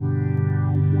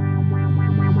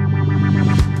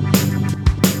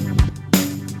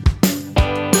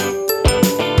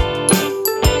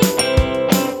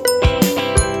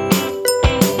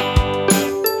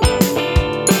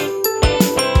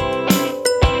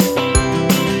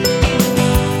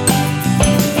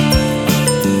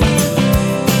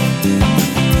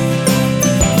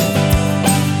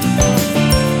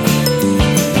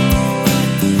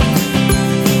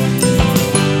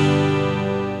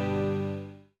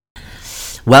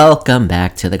Welcome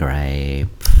back to the Gripe.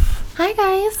 Hi,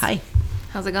 guys. Hi.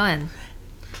 How's it going?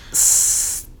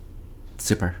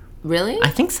 Super. Really? I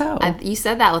think so. You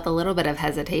said that with a little bit of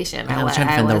hesitation. I was trying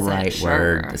to find the right sure.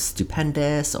 word.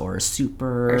 Stupendous or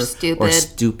super. Or stupid. Or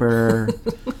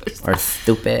stuper. or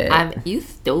stupid. You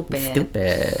stupid.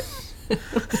 Stupid.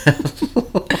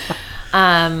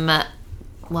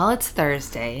 Well, it's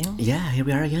Thursday. Yeah, here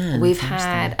we are again. We've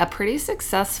had a pretty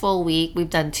successful week. We've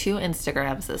done 2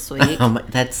 Instagrams this week.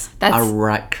 That's a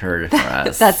record for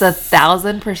us. That's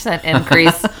 1,000%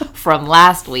 increase from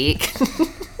last week.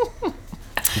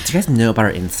 Do you guys know about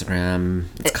our Instagram?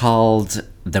 It's called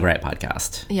The Gripe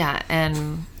Podcast. Yeah,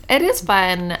 and it is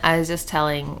fun. I was just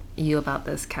telling you about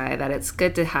this, Kai, that it's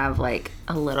good to have like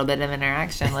a little bit of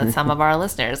interaction with some of our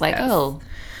listeners. Like,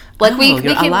 Yes. we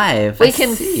can alive. We I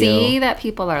can see see that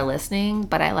people are listening,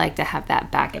 but I like to have that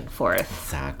back and forth.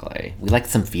 Exactly. We like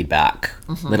some feedback.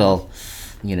 Mm-hmm. Little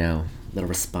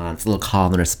response, little call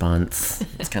and response.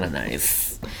 It's kind of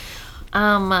nice.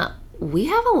 We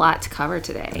have a lot to cover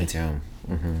today. I do.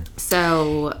 Mm-hmm.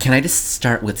 So, Can I just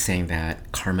start with saying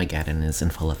that Carmageddon is in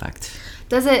full effect?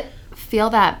 does it feel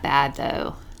that bad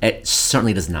though? It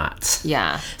certainly does not.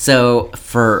 Yeah. So,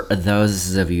 for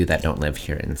those of you that don't live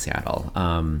here in Seattle,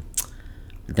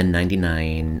 the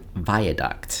 99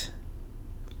 viaduct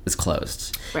is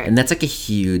closed. Right. And that's like a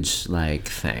huge,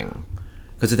 thing.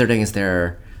 Because what they're doing is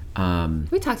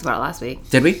We talked about it last week.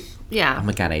 Did we? Yeah. Oh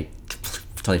my god, I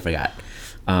totally forgot.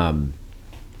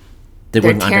 They're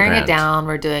going tearing it underground. down.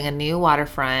 We're doing a new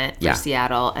waterfront for Yeah.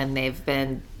 Seattle, and they've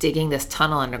been digging this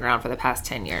tunnel underground for the past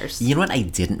 10 years. You know what I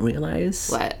didn't realize?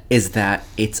 What? Is that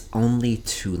it's only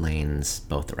 2 lanes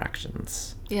both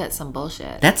directions. Yeah, it's some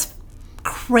bullshit. That's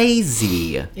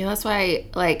crazy. Yeah, that's why,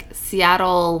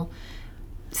 Seattle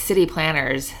city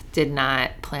planners did not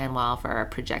plan well for our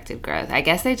projected growth. I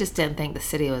guess they just didn't think the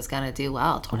city was going to do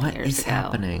well 20 What years is ago.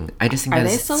 happening? I just think Are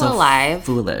that's they still so alive?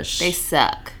 foolish. They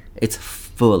suck. It's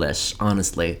foolish,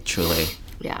 honestly, truly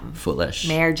Yeah. foolish.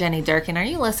 Mayor Jenny Durkin, are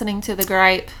you listening to the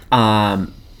gripe?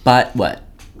 But what?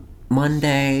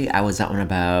 Monday, I was out and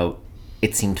about.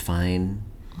 It seemed fine.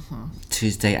 Mm-hmm.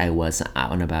 Tuesday, I wasn't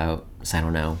out and about, so I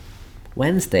don't know.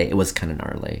 Wednesday, it was kind of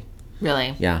gnarly.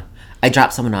 Really? Yeah. I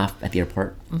dropped someone off at the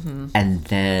airport, and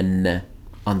then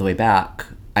on the way back,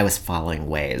 I was following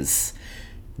Waze,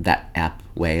 that app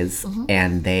Waze,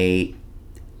 and they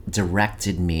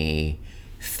directed me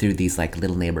through these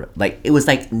little it was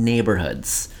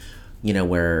neighborhoods,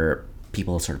 where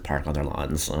people sort of park on their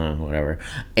lawns, whatever.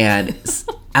 And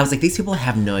I was like, these people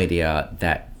have no idea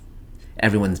that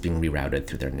everyone's being rerouted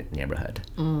through their neighborhood.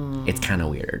 It's kind of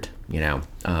weird,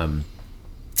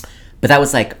 But that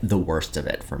was the worst of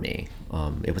it for me.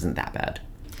 It wasn't that bad,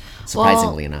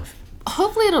 surprisingly enough.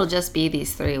 Hopefully it'll just be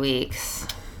these 3 weeks.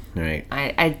 Right.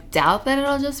 I doubt that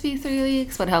it'll just be 3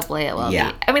 weeks, but hopefully it will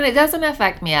Yeah. be. I mean, it doesn't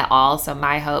affect me at all, so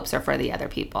my hopes are for the other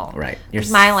people. Right. 'Cause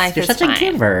my life You're is such fine. a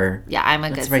giver. Yeah, I'm a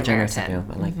That's good very generous of Samaritan.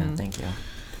 you. I like that. Thank you.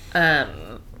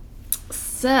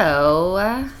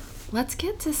 So let's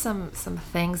get to some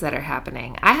things that are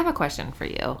happening. I have a question for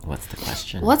you. What's the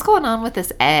question? What's going on with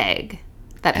this egg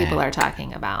that people Egg. are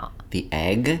talking about? The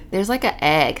egg? There's an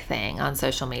egg thing on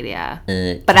social media.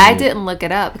 But But I didn't look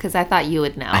it up because I thought you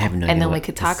would know. I have no idea. And then we what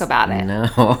could talk this- about it.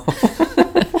 No.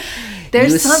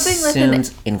 There's you something with an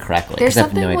assumed incorrectly. There's 'cause I have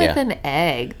something no with idea. an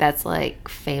egg that's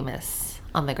famous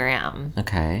on the gram,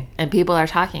 Okay. and people are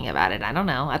talking about it. I don't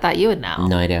know. I thought you would know.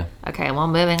 No idea. Okay, well,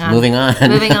 moving on. Moving on.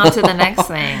 Moving on to the next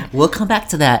thing. We'll come back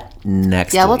to that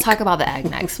next Yeah, we'll week. talk about the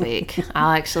egg next week.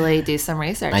 I'll actually do some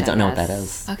research. I don't know what guess. that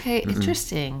is. Okay,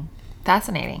 interesting,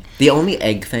 fascinating. The only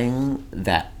egg thing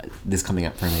that is coming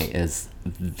up for me is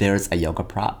there's a yoga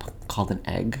prop called an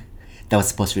egg that was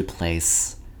supposed to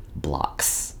replace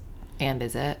blocks. And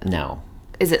is it? No,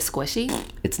 Is it squishy?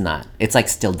 it's not. It's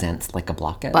still dense like a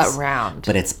block is. But round.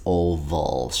 But it's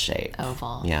oval shape.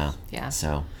 Oval. Yeah. Yeah.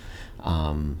 So,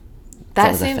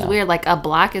 That was a seems fail. weird. A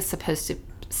block is supposed to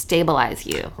stabilize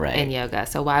you Right. in yoga.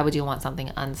 So why would you want something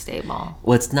unstable?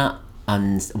 well, it's not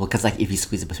because if you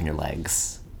squeeze it between your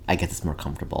legs, I guess it's more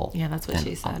comfortable. Yeah, that's what than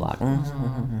she a said. block.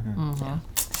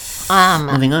 Um,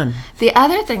 Moving on. The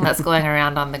other thing that's going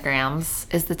around on the grams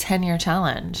is the 10-year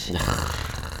challenge.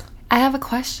 I have a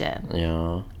question.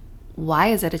 Yeah. Why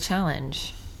is it a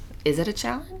challenge? Is it a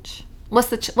challenge?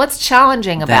 What's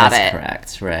challenging about That's it?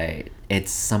 correct. Right.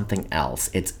 It's something else.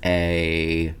 It's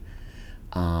a.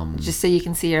 Just so you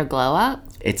can see your glow up?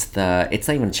 It's not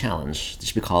even a challenge. It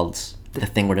should be called the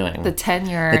thing we're doing. The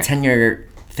 10-year. The 10-year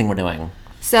thing we're doing.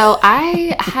 So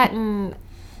I hadn't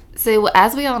So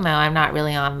as we all know, I'm not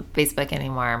really on Facebook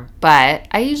anymore, but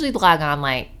I usually log on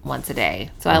like once a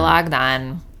day. So I logged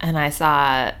on and I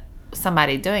saw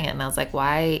somebody doing it and I was like,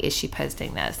 why is she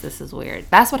posting this? This is weird.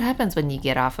 That's what happens when you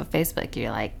get off of Facebook.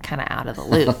 You're like kind of out of the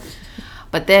loop.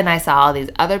 But then I saw all these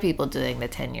other people doing the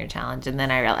 10-year challenge and then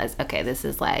I realized, okay, this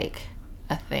is like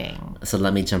a thing. So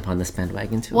let me jump on this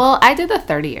bandwagon too. Well, I did the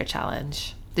 30-year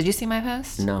challenge. Did you see my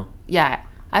post? No. Yeah.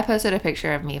 I posted a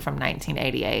picture of me from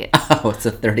 1988. Oh, it's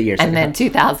a 30 years and then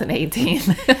 2018.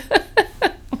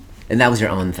 And that was your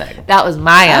own thing. That was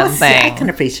my own thing. I can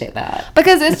appreciate that.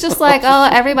 Because it's just like, oh,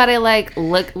 everybody like,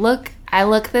 look, I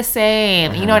look the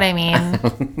same. You know what I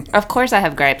mean? Of course I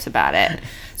have gripes about it.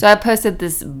 So I posted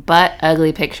this butt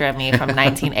ugly picture of me from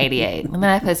 1988. And then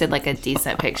I posted like a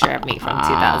decent picture of me from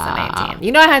 2018.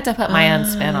 You know, I had to put my own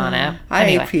spin on it.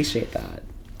 I appreciate that.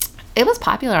 It was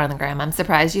popular on the gram. I'm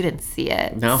surprised you didn't see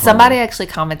it. No. Somebody actually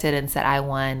commented and said, I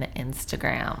won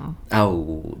Instagram.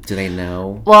 Oh, do they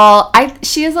know? Well,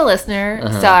 she is a listener,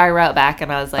 so I wrote back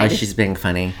and I was like... Oh, she's being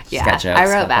funny. She's yeah, got jokes I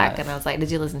wrote about back that. and I was like,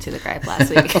 did you listen to the gripe last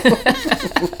week?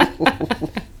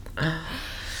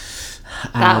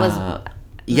 That was...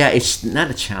 Yeah, it's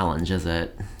not a challenge, is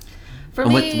it? For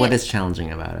me, What is challenging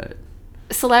about it?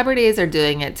 celebrities are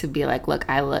doing it to be like, look,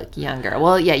 I look younger.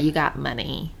 Well, yeah, you got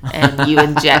money and you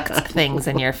inject things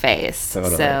in your face.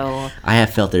 Totally. So I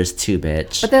have filters too,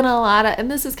 bitch. but then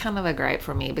and this is kind of a gripe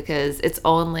for me because it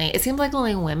seems like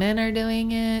only women are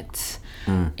doing it.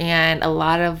 And a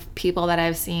lot of people that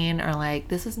I've seen are like,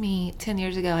 this was me 10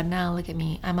 years ago and now look at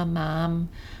me. I'm a mom.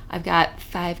 I've got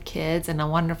 5 kids and a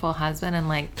wonderful husband. And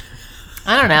like,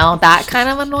 I don't know, that kind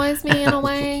of annoys me in a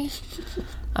way.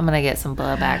 I'm going to get some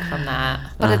blowback from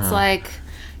that. But it's like,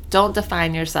 don't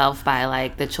define yourself by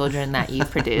like the children that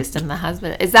you've produced and the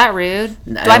husband. Is that rude?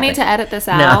 No, Do I need to edit this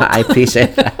out? No, I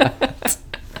appreciate that.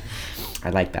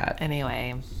 I like that.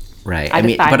 Anyway, Right. I I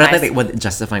mean, define but are they myself.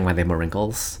 justifying why they have more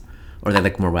wrinkles? Or they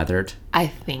look more weathered? I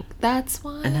think that's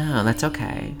why. No, that's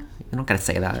okay. You don't gotta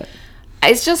say that.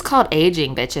 It's just called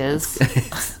aging, bitches.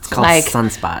 It's called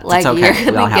sunspots. Like it's okay. you're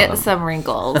We all gonna have get them. some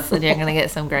wrinkles and you're gonna get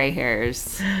some gray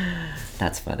hairs.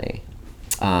 That's funny.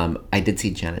 I did see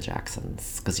Janet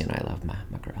Jackson's because I love my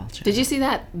girl. Janet. Did you see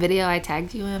that video I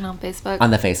tagged you in on Facebook?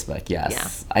 On the Facebook?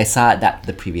 Yes. Yeah. I saw that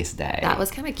the previous day. That was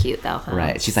kind of cute though, huh?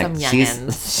 Right. She's Some like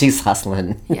youngins. she's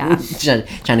hustling. Yeah.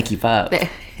 trying to keep up.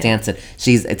 Dancing.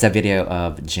 It's a video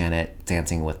of Janet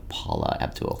dancing with Paula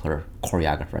Abdul, her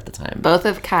choreographer at the time. Both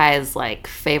of Kai's like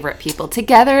favorite people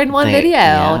together in one video.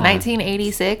 yeah.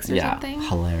 1986 or Yeah. something.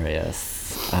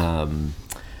 Hilarious. And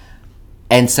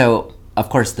so of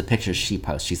course the pictures she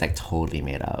posts, she's like totally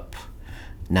made up.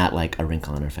 Not like a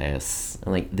wrinkle on her face.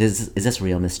 I'm like, is this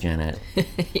real, Miss Janet?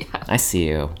 Yeah. I see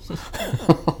you.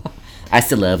 I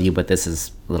still love you, but this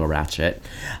is a little ratchet.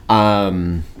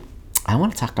 I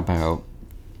want to talk about,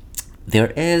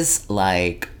 there is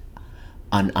like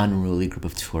an unruly group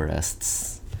of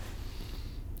tourists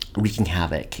wreaking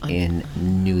havoc in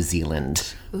New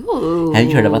Zealand. Ooh. Have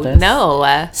you heard about this?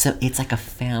 No. So it's like a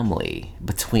family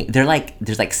there's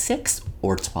like 6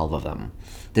 or 12 of them.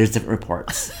 There's different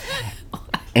reports.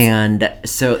 And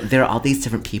so there are all these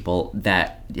different people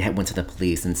that went to the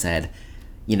police and said,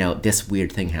 this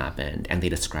weird thing happened. And they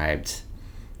described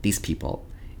these people.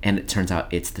 And it turns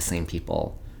out it's the same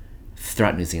people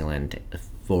throughout New Zealand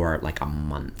for like a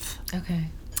month. Okay.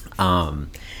 And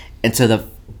so the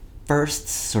first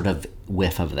sort of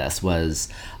whiff of this was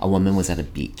a woman was at a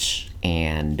beach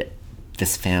and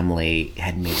this family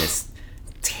had made this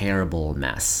terrible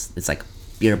mess. It's like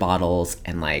beer bottles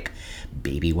and like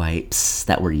baby wipes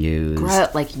that were used.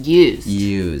 Like used.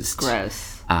 Used.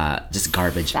 Gross. Just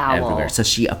garbage Foul. everywhere. So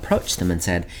she approached them and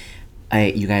said,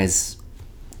 you guys,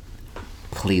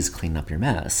 please clean up your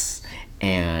mess.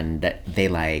 And they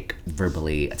like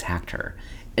verbally attacked her.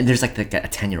 And there's like a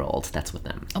 10-year-old that's with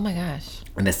them. Oh my gosh.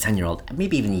 And this 10-year-old,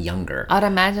 maybe even younger. I'd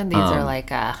imagine these are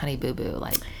like Honey Boo Boo,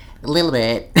 like A little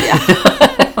bit. yeah.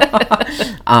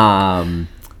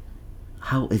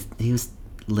 He was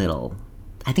little.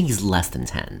 I think he's less than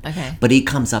 10. Okay. But he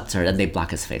comes up to her and they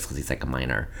block his face because he's like a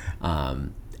minor.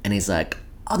 And he's like,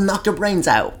 I'll knock your brains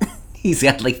out. He's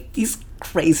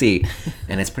crazy.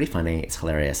 And it's pretty funny. It's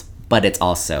hilarious. But it's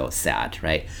also sad,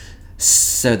 right?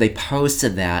 So they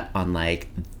posted that on like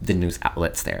the news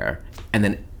outlets there. And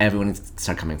then everyone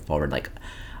started coming forward like,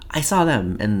 I saw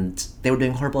them and they were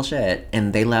doing horrible shit.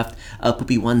 And they left a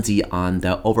poopy onesie on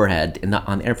the overhead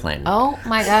on the airplane. Oh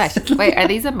my gosh. Wait, are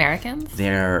these Americans?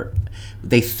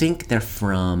 They think they're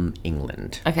from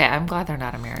England. Okay, I'm glad they're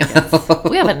not Americans.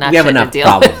 We have enough We have shit enough to deal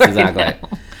problems, with. exactly.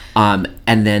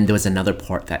 And then there was another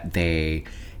port that they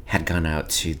had gone out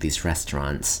to these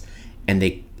restaurants and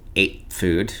they ate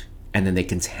food, and then they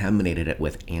contaminated it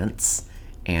with ants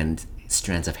and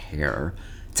strands of hair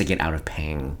to get out of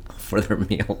paying for their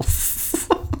meals.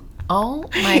 Oh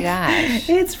my gosh.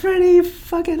 It's pretty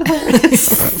fucking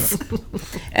hilarious.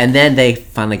 And then they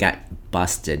finally got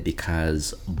busted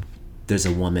because there's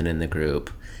a woman in the group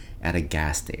at a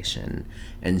gas station,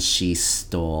 and she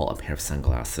stole a pair of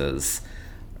sunglasses,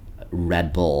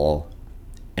 Red Bull,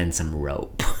 and some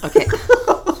rope. Okay.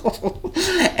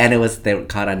 And they were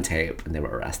caught on tape and they were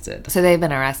arrested. So they've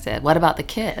been arrested. What about the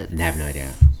kids? I have no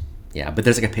idea. Yeah, but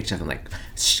there's like a picture of them like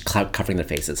covering their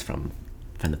faces from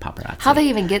the paparazzi. How'd they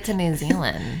even get to New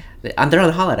Zealand? They're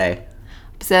on holiday.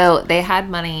 So they had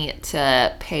money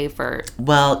to pay for...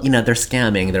 Well, they're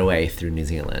scamming their way through New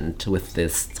Zealand with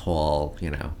this whole,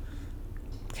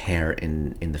 hair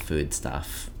in the food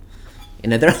stuff.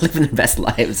 They're living their best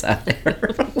lives out there.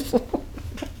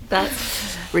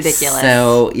 That's ridiculous.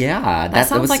 So, yeah. That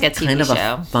sounds was like a TV kind of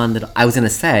show. A fun little... I was going to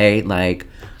say, like,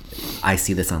 I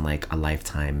see this on, like, a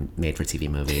Lifetime made-for-TV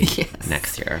movie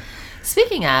next year.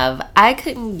 Speaking of, I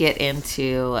couldn't get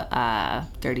into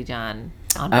Dirty John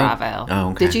on Bravo. Oh,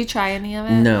 okay. Did you try any of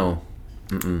it? No.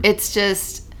 It's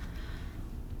just...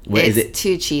 What, it's is it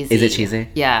too cheesy. Is it cheesy?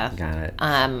 Yeah. Got it.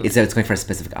 It's going for a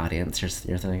specific audience,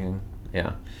 you're thinking?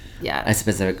 Yeah. Yeah. A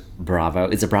specific Bravo.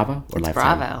 Is it Bravo or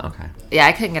Lifetime? Bravo. Okay. Yeah,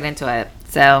 I couldn't get into it.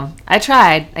 So I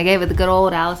tried. I gave it the good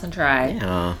old Allison try.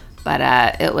 Yeah.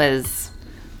 But it was...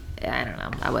 I don't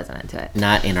know. I wasn't into it.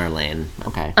 Not in our lane.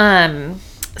 Okay.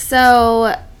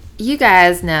 So you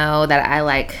guys know that I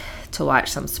like to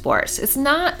watch some sports. It's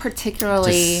not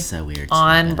particularly Just so weird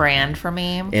on brand for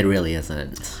me. It really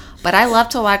isn't. But I love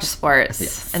to watch sports.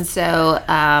 Yes. And so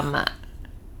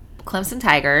Clemson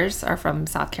Tigers are from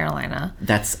South Carolina.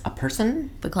 That's a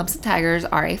person? The Clemson Tigers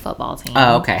are a football team.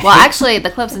 Oh, okay. Well, actually,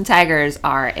 the Clemson Tigers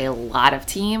are a lot of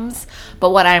teams. But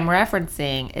what I'm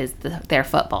referencing is their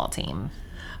football team.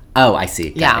 Oh, I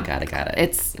see. Got Yeah. it.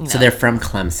 It's So they're from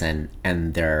Clemson,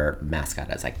 and their mascot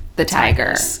is like the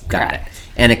tiger. Got it.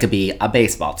 And it could be a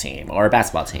baseball team or a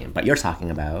basketball team, but you're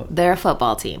talking about... They're a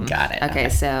football team. Got it. Okay,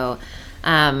 so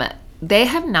they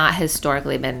have not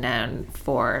historically been known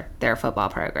for their football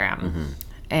program.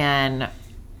 And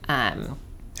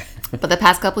but the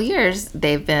past couple years,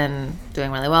 they've been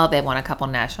doing really well. They've won a couple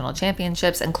national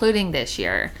championships, including this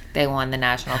year. They won the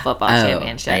National Football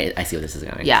Championship. I see where this is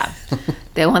going. Yeah.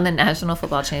 They won the National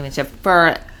Football Championship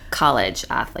for college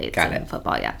athletes in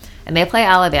football, yeah. And they play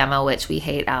Alabama, which we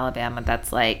hate Alabama.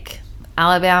 That's like,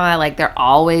 Alabama, like, they're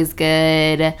always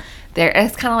good.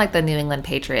 It's kind of like the New England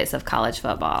Patriots of college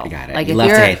football. I got it. Like, You if love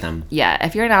to you're- hate them. Yeah,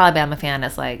 if you're an Alabama fan,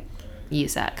 it's like, you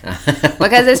suck.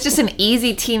 Because it's just an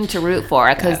easy team to root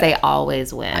for because they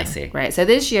always win. I see. Right? So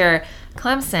this year,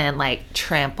 Clemson, like,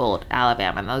 trampled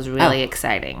Alabama. And that was really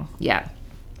exciting. Yeah.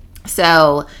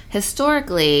 So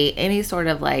historically, any sort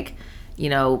of, like,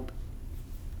 the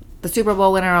Super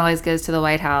Bowl winner always goes to the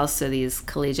White House, so these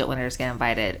collegiate winners get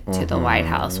invited to the White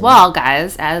House. Well,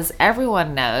 guys, as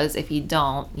everyone knows, if you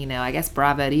don't, I guess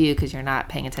bravo to you because you're not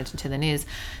paying attention to the news,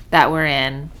 that we're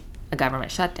in a government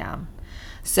shutdown.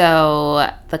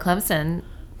 So the Clemson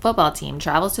football team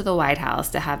travels to the White House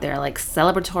to have their, like,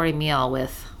 celebratory meal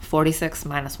with 46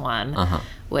 minus 1,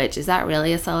 which, is that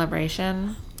really a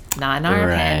celebration? Not in our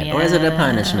opinion. Or is it a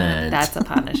punishment? That's a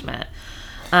punishment.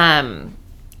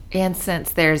 And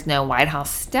since there's no White House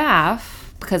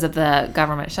staff because of the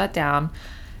government shutdown,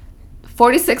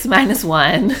 46 minus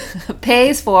 1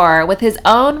 pays for, with his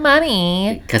own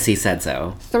money, Because he said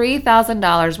so.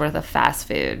 $3,000 worth of fast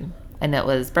food. And it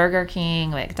was Burger King,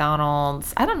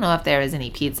 McDonald's. I don't know if there was any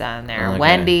pizza in there. Okay.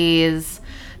 Wendy's.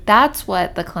 That's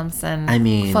what the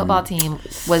Clemson football team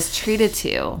was treated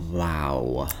to.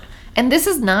 Wow. And this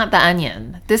is not The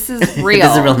Onion. This is real.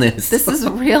 This is real news. This is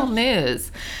real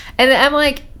news. And I'm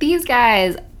like, these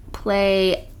guys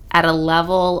play at a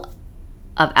level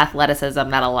of athleticism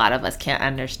that a lot of us can't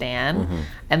understand.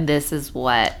 And this is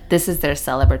their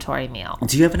celebratory meal.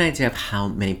 Do you have an idea of how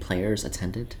many players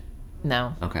attended?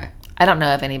 No. Okay. I don't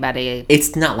know if anybody...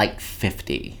 It's not like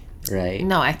 50, right?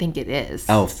 No, I think it is.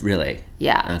 Oh, really?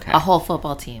 Yeah. Okay. A whole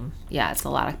football team. Yeah, it's a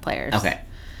lot of players. Okay.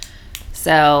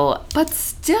 So, but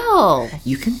still.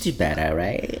 You can do better,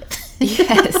 right?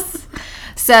 Yes.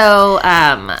 So,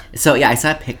 So, yeah, I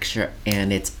saw a picture,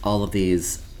 and it's all of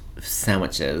these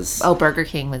sandwiches Burger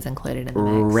King was included in the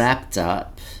mix. wrapped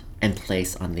up and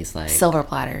placed on these, like... Silver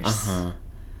platters.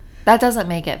 That doesn't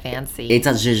make it fancy. It's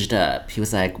a zhuzhed up. He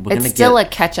was like, It's still a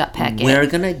ketchup packet. We're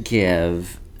gonna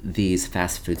give these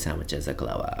fast food sandwiches a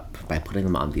glow up by putting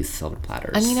them on these silver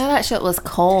platters. And that shit was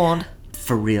cold.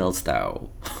 For reals, though.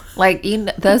 Like,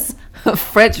 those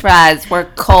French fries were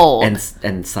cold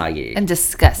and soggy. and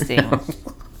disgusting.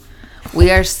 We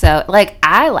are so, like,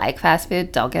 I like fast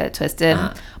food. Don't get it twisted.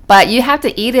 But you have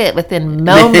to eat it within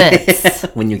moments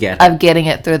when you get of getting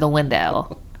it through the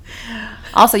window.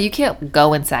 Also, you can't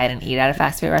go inside and eat at a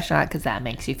fast food restaurant because that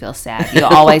makes you feel sad. You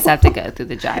always have to go through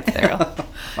the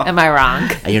drive-thru. Am I wrong?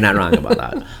 You're not wrong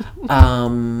about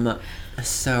that.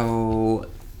 So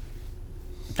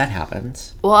that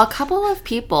happened. Well, a couple of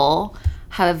people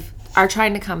are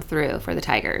trying to come through for the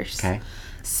Tigers. Okay.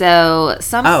 So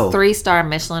some 3-star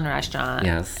Michelin restaurant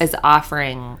is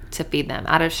offering to feed them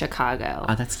out of Chicago.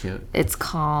 Oh, that's cute. It's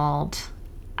called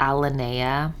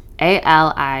Alinea.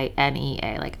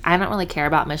 Alinea. Like, I don't really care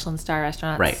about Michelin star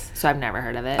restaurants. Right. So I've never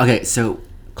heard of it. Okay, so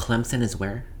Clemson is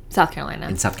where? South Carolina.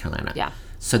 In South Carolina. Yeah.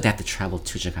 So they have to travel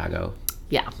to Chicago.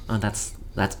 Yeah. Oh, that's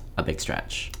a big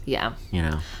stretch. Yeah. You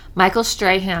know. Michael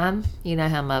Strahan, you know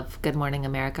him of Good Morning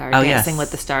America or Dancing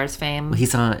with the Stars fame.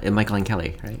 He's on Michael and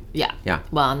Kelly, right? Yeah. Yeah.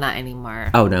 Well, not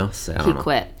anymore. Oh, no? So, he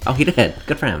quit. Oh, he did.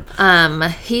 Good for him.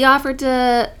 He offered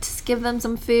to give them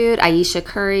some food. Aisha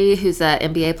Curry, who's an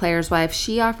NBA player's wife,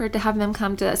 she offered to have them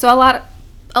come to. So a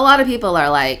lot of people are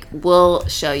like, we'll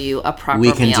show you a proper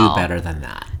meal. We can do better than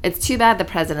that. It's too bad the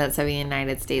presidents of the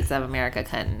United States of America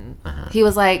couldn't. He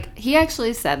was like, he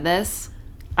actually said this.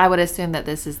 I would assume that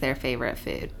this is their favorite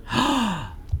food.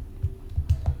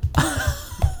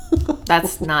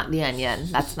 That's not The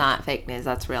Onion. That's not fake news.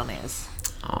 That's real news.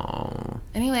 Oh.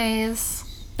 Anyways.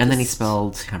 And then he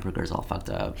spelled hamburgers all fucked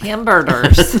up.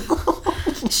 Hamburgers.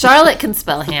 Charlotte can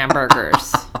spell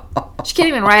hamburgers. She can't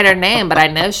even write her name, but I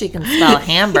know she can spell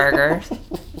hamburger.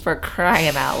 For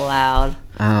crying out loud.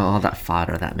 Oh, all that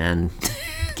fodder that man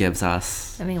gives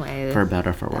us. Anyway. For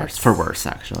better, for worse. For worse,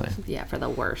 actually. Yeah, for the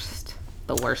worst.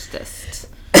 The worstest.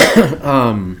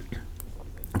 Do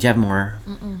you have more?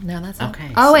 No, that's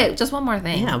okay. Oh, wait, just one more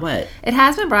thing. Yeah, what? It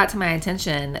has been brought to my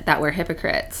attention that we're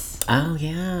hypocrites. Oh,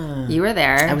 yeah. You were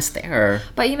there. I was there.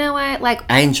 But you know what? Like,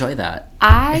 I enjoy that.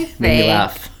 I think... Made me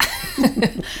laugh.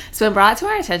 It's been brought to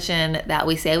our attention that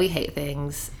we say we hate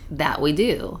things that we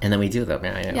do. And then we do them,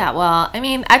 yeah. Yeah, well, I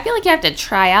mean, I feel like you have to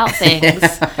try out things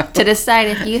to decide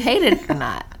if you hate it or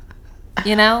not.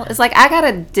 You know? It's like I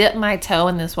gotta dip my toe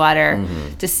in this water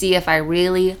to see if I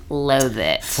really loathe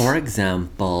it. For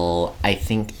example, I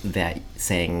think that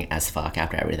saying as fuck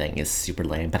after everything is super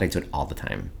lame, but I do it all the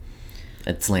time.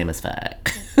 It's lame as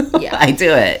fuck. Yeah. I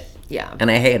do it. Yeah.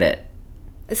 And I hate it.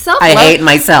 I hate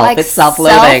myself. Like, it's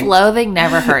self-loathing. Self-loathing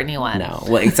never hurt anyone. No.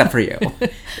 Well, except for you.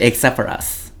 Except for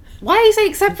us. Why do you say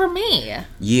except for me?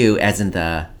 You, as in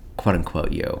the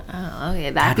quote-unquote you. Oh,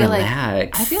 okay.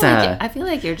 Relax. I feel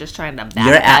like you're just trying to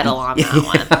backpedal on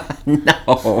that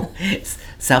one. No.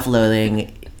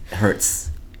 Self-loathing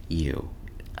hurts you.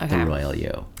 Okay. The royal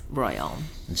you. Royal.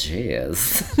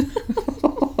 Jeez.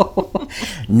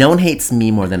 No one hates me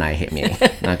more than I hate me.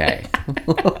 Okay.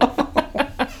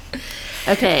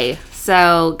 Okay,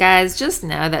 so guys, just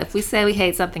know that if we say we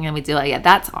hate something and we do it, yeah,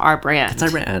 that's our brand. That's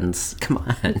our brands. Come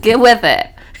on. Get with it.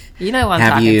 You know who I'm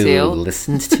talking to. Have you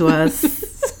listened to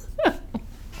us?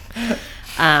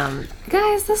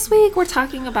 Guys, this week we're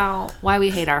talking about why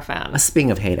we hate our phone.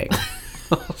 Speaking of hating.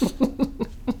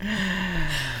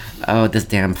 Oh, this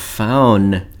damn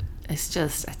phone. It's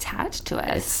just attached to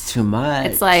us. It's too much.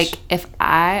 It's like if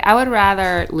I would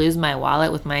rather lose my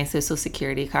wallet with my social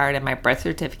security card and my birth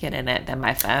certificate in it than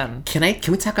my phone. Can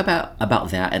we talk about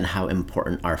that and how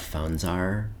important our phones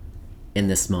are in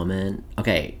this moment?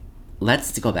 Okay,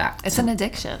 let's go back. It's an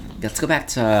addiction. Let's go back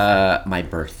to my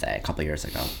birthday a couple years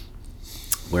ago.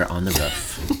 We're on the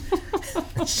roof.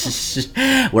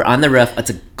 We're on the roof. It's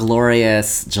a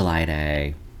glorious July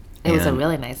day. It was a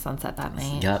really nice sunset that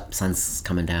night. Yep, sun's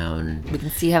coming down. We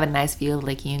can see you have a nice view of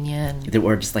Lake Union.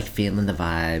 We're just like feeling the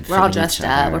vibe. We're all dressed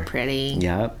up. We're pretty.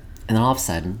 Yep. And then all of a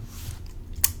sudden,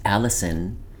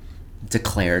 Allison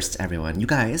declares to everyone, "You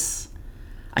guys,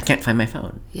 I can't find my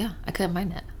phone." Yeah, I couldn't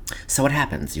find it. So what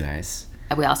happens, you guys?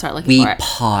 And we all start looking for it. We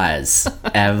pause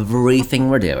everything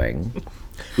we're doing.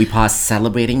 We pause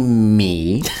celebrating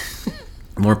me,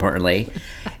 more importantly.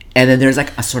 And then there's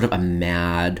like a sort of a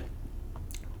mad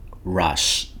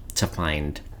rush to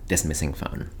find this missing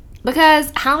phone.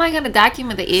 Because how am I going to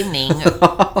document the evening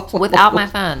without my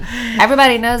phone?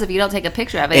 Everybody knows if you don't take a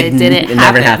picture of it, it didn't happen. It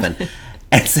never happened.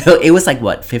 And so it was like,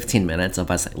 what, 15 minutes of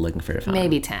us like, looking for your phone?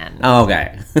 Maybe 10. Oh,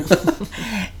 okay.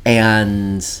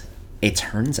 And it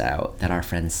turns out that our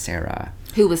friend Sarah,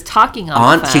 who was talking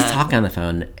on the phone. She's talking on the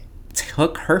phone,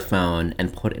 took her phone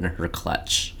and put it in her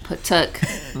clutch. Took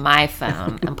my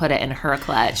phone and put it in her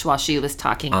clutch while she was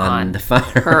talking on the phone.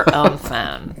 her own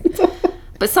phone.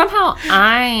 But somehow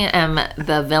I am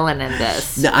the villain in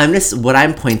this. No, what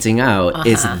I'm pointing out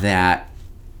is that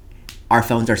our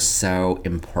phones are so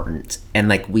important, and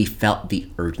like we felt the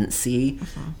urgency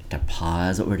to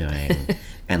pause what we're doing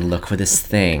and look for this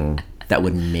thing that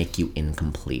would make you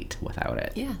incomplete without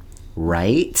it. Yeah.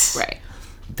 Right? Right.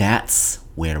 That's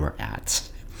where we're at.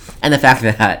 And the fact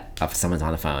that if someone's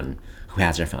on the phone who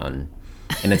has your phone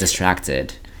and is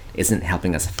distracted isn't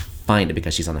helping us find it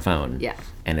because she's on the phone. Yeah.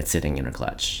 And it's sitting in her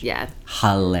clutch. Yeah.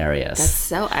 Hilarious. That's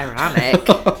so ironic.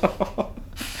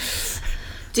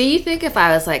 Do you think if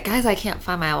I was like, guys, I can't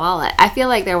find my wallet, I feel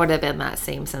like there would have been that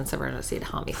same sense of urgency to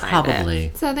help me find it.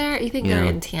 Probably. So you think they're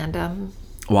in tandem?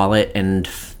 Wallet and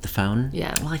the phone?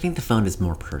 Yeah. Well, I think the phone is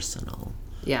more personal.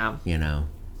 Yeah. You know?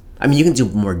 I mean, you can do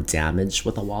more damage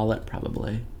with a wallet,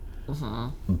 probably.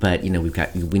 But, you know,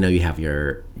 we know you have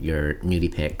your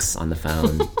nudie pics on the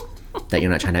phone that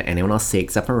you're not trying to anyone else see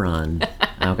except for Ron.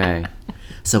 Okay?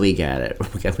 So we get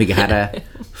it. We gotta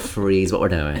freeze what we're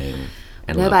doing.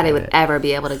 And nobody would ever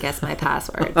be able to guess my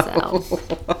password, so.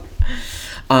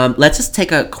 Let's just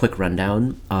take a quick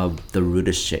rundown of the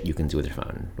rudest shit you can do with your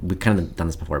phone. We've kind of done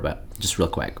this before, but just real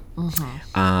quick.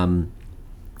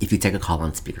 If you take a call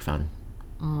on speakerphone,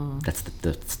 that's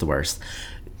the worst.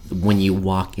 When you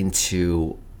walk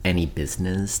into any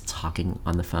business talking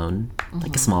on the phone,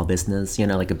 like a small business, you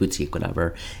know, like a boutique,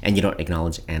 whatever, and you don't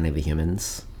acknowledge any of the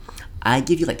humans, I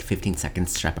give you like 15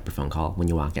 seconds to wrap up your phone call when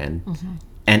you walk in,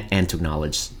 and to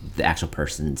acknowledge the actual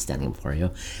person standing before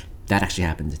you. That actually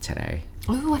happened today.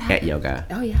 Ooh, what happened? At yoga.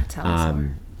 Oh yeah, tell us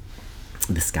more.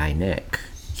 This guy Nick,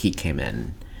 he came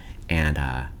in, and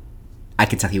I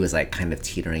could tell he was like kind of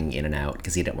teetering in and out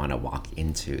because he didn't want to walk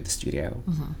into the studio,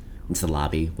 into the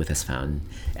lobby with his phone,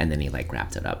 and then he like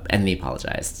wrapped it up and he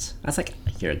apologized. I was like,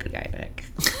 "You're a good guy, Nick.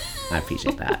 I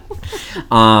appreciate that."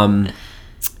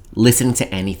 Listening to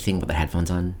anything with the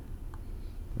headphones on,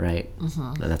 right?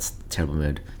 That's terrible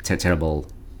mood, terrible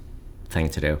thing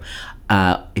to do.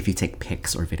 If you take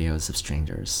pics or videos of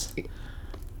strangers,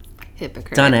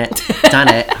 Hypocrite. done it.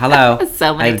 Hello.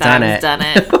 So many times done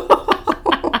it.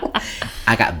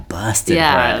 I got busted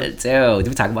for it too. Did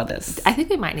we talk about this? I think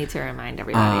we might need to remind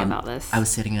everybody about this. I was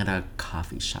sitting at a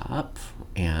coffee shop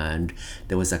and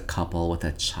there was a couple with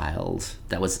a child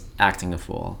that was acting a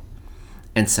fool.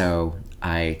 And so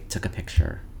I took a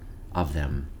picture of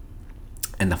them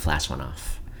and the flash went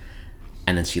off.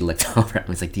 And then she looked over at me and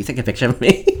was like, "Do you take a picture of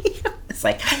me?" It's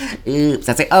like, oops.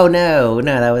 I was like, "Oh no,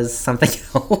 that was something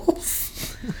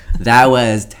else." That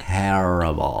was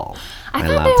terrible. I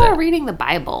thought they were reading the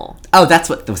Bible. Oh, that's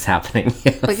what was happening.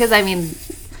 Yes. Because, I mean,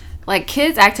 like,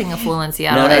 kids acting a fool in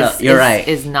Seattle right.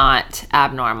 is not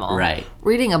abnormal. Right.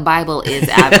 Reading a Bible is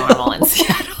abnormal in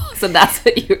Seattle. So that's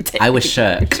what you were taking. I was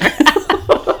shook.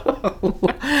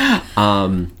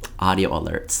 Audio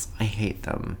alerts. I hate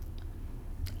them.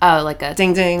 Oh, like a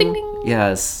ding ding. Ding ding.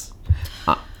 Yes.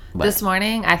 This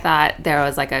morning, I thought there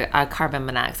was like a carbon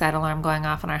monoxide alarm going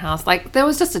off in our house. Like, there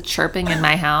was just a chirping in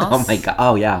my house. Oh my God.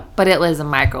 Oh, yeah. But it was a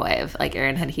microwave. Like,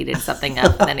 Aaron had heated something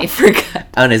up and then he forgot.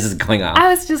 Oh, and it's just going off. I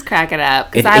was just cracking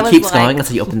up. It keeps going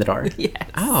until you open the door? Yes.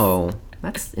 Oh,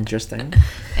 that's interesting.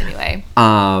 Anyway.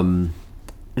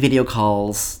 Video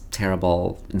calls,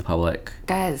 terrible in public.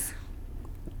 Guys.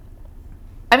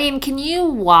 I mean, can you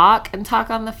walk and talk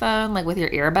on the phone, like, with your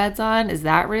earbuds on? Is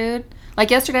that rude? Like,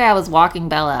 yesterday I was walking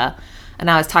Bella, and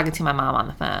I was talking to my mom on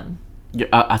the phone. You're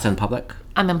outside in public?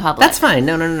 I'm in public. That's fine.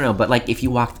 No. But, like, if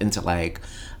you walked into, like,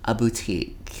 a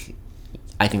boutique,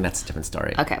 I think that's a different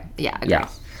story. Okay. Yeah, I agree. Yeah.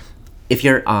 If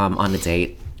you're on a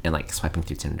date and, like, swiping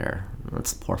through Tinder,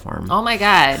 that's poor form. Oh, my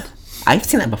God. I've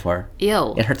seen that before.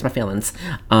 Ew. It hurts my feelings.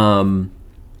 And,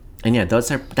 yeah, that's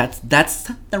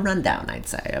the rundown, I'd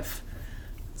say, of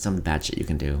some bad shit you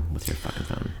can do with your fucking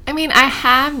phone. I mean, I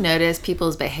have noticed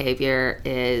people's behavior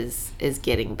is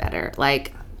getting better.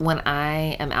 Like, when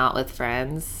I am out with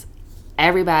friends,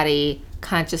 everybody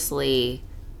consciously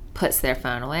puts their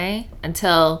phone away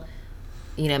until,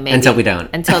 maybe... Until we don't.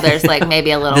 Until there's, like,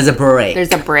 maybe a little... There's a break.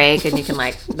 There's a break, and you can,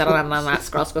 like,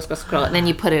 scroll, and then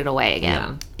you put it away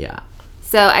again. Yeah.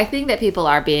 So I think that people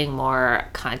are being more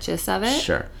conscious of it.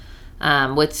 Sure.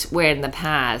 Where in the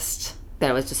past...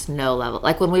 there was just no level.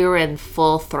 Like, when we were in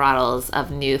full throttles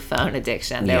of new phone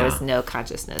addiction, there was no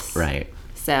consciousness. Right.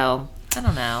 So, I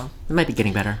don't know. It might be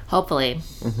getting better. Hopefully.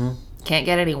 Can't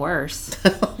get any worse.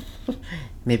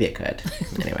 Maybe it could.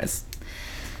 Anyways.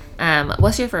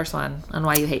 What's your first one on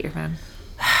why you hate your phone?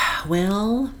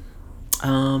 Well,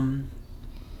 I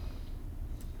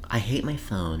hate my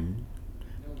phone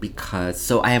because...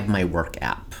 So, I have my work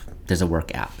app. There's a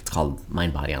work app. It's called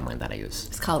Mind Body Online that I use.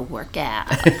 It's called Work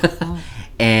App.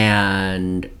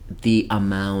 And the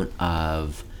amount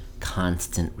of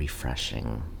constant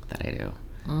refreshing that I do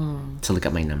to look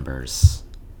at my numbers.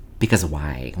 Because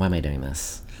why? Why am I doing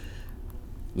this?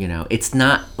 You know, it's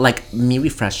not like me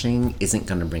refreshing isn't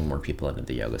going to bring more people into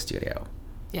the yoga studio.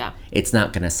 Yeah. It's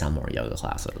not going to sell more yoga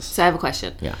classes. So I have a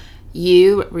question. Yeah.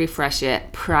 You refresh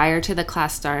it prior to the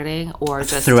class starting or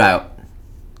just throughout?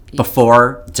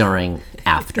 Before, during,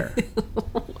 after.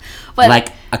 But, like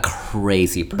a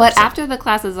crazy person. But after the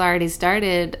class has already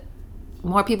started,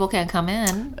 more people can come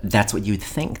in. That's what you'd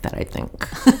think that I think.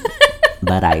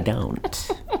 But I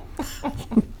don't.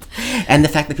 And the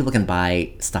fact that people can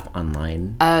buy stuff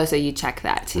online. Oh, so you check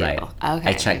that too. Right. Okay.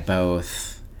 I check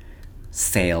both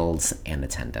sales and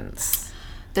attendance.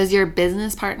 Does your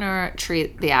business partner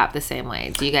treat the app the same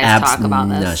way? Do you guys talk about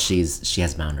this? No, she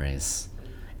has boundaries.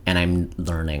 And I'm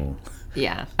learning.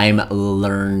 Yeah. I'm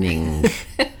learning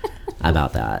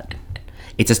about that.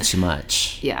 It's just too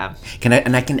much. Yeah.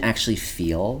 I can actually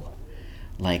feel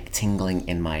like tingling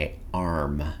in my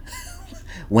arm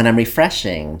when I'm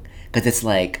refreshing, because it's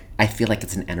like I feel like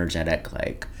it's an energetic,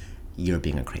 like, you're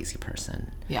being a crazy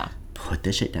person. Yeah. Put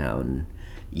this shit down.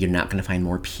 You're not gonna find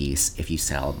more peace if you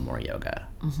sell more yoga.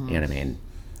 You know what I mean?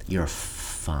 You're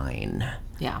fine.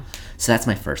 Yeah. So that's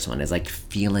my first one, is like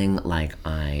feeling like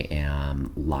I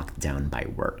am locked down by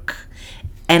work.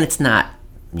 And it's not,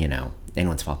 you know,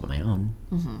 anyone's fault but my own,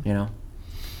 you know?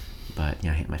 But, you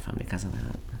know, I hate my phone because of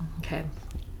that. Okay.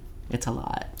 It's a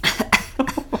lot.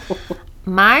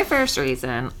 My first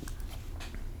reason,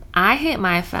 I hate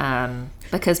my phone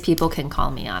because people can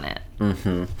call me on it.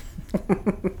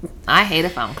 I hate a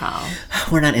phone call.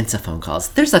 We're not into phone calls.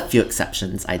 There's a few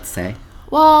exceptions, I'd say.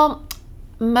 Well,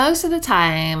 most of the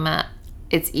time,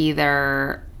 it's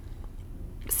either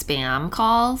spam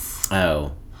calls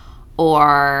Oh.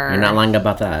 or You're not lying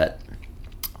about that.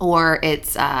 or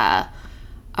it's a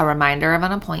reminder of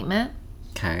an appointment,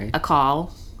 Okay. a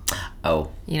call. Oh.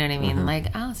 You know what I mean?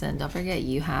 Like, Allison, don't forget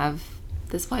you have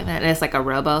this appointment. And it's like a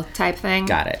robo type thing.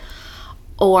 Got it.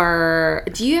 Or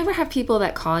do you ever have people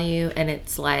that call you and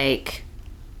it's like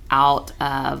out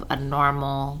of a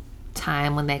normal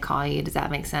time when they call you? Does that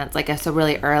make sense? Like it's a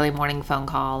really early morning phone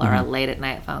call or a late at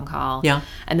night phone call. Yeah.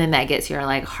 And then that gets your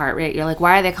like heart rate. You're like,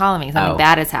 why are they calling me? Something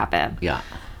bad has happened. Yeah.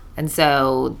 And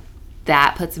so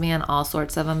that puts me in all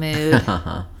sorts of a mood.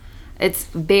 It's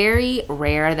very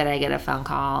rare that I get a phone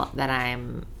call that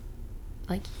I'm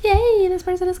like, yay, this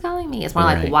person is calling me. It's more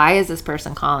like, why is this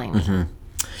person calling me?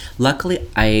 Luckily,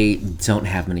 I don't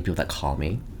have many people that call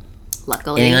me.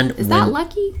 Luckily. And is that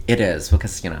lucky? It is,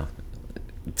 because, you know,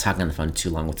 talking on the phone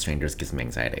too long with strangers gives me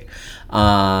anxiety.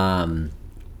 But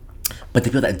the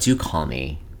people that do call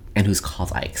me and whose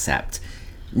calls I accept,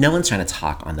 no one's trying to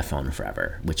talk on the phone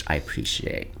forever, which I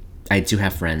appreciate. I do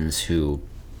have friends who,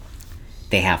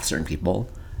 they have certain people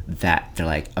that they're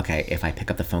like, okay, if I pick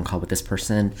up the phone call with this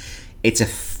person, it's a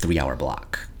 3-hour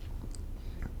block.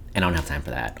 And I don't have time for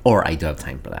that. Or I do have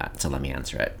time for that, so let me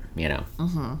answer it, you know?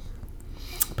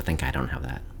 But thank God I don't have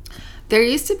that. There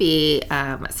used to be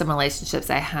some relationships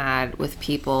I had with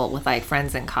people, with like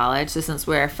friends in college. So since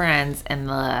we're friends in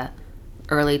the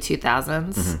early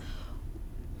 2000s,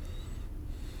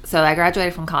 so I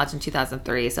graduated from college in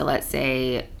 2003. So let's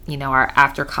say, you know, our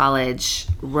after college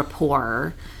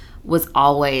rapport was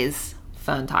always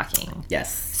phone talking.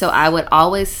 Yes. So I would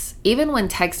always, even when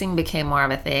texting became more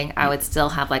of a thing, I would still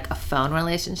have like a phone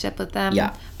relationship with them.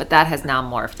 Yeah. But that has now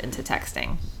morphed into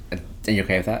texting. Are you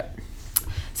okay with that?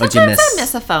 Sometimes I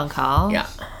miss a phone call. Yeah.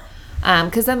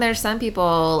 Because then there's some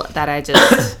people that I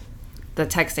just, the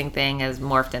texting thing has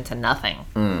morphed into nothing.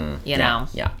 You know?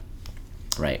 Yeah.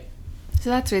 Right. So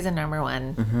that's reason number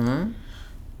one.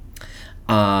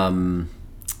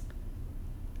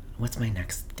 What's my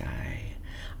next guy?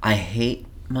 I hate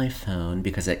my phone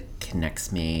because it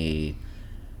connects me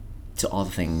to all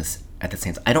the things at the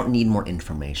same time. I don't need more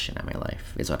information in my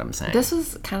life, is what I'm saying. This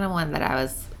was kind of one that I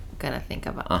was going to think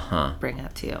about bring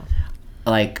up too.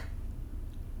 Like,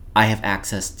 I have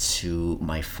access to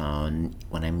my phone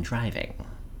when I'm driving.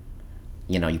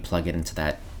 You know, you plug it into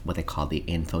that, what they call the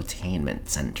infotainment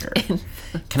center.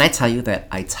 Can I tell you that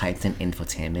I typed in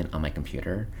infotainment on my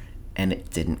computer and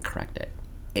it didn't correct it?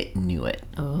 It knew it.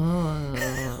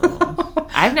 Oh.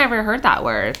 I've never heard that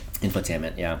word.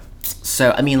 Infotainment, yeah.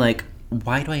 So, I mean, like,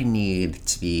 why do I need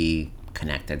to be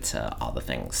connected to all the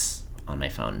things on my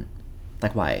phone?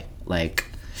 Like, why? Like,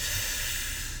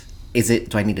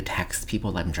 do I need to text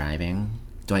people while I'm driving?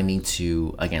 Do I need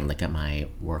to, again, look at my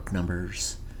work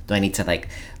numbers? Do I need to, like,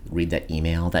 read that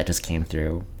email that just came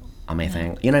through on my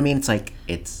thing? You know what I mean? It's like,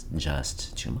 it's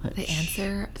just too much. The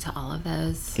answer to all of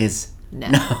those is no.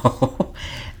 no.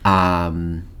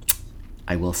 I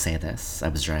I will say this. I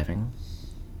was driving,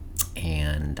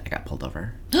 and I got pulled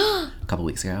over a couple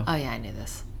weeks ago. Oh, yeah, I knew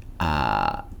this.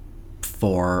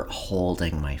 For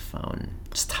holding my phone,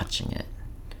 just touching it.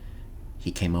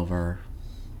 He came over,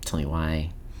 told me why.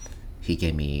 He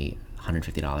gave me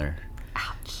 $150.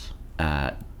 Ouch.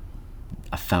 A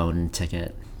phone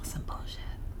ticket. Some bullshit.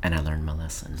 And I learned my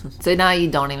lesson. So now you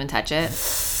don't even touch it?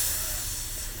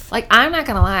 Like, I'm not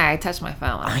gonna lie, I touch my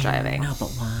phone when I'm driving. I know, but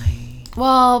why?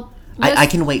 Well, I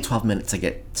can wait 12 minutes to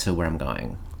get to where I'm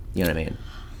going. You know what I mean?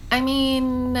 I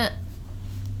mean,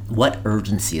 what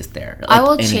urgency is there? Like, I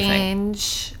will anything.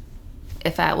 change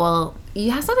if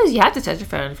sometimes you have to touch your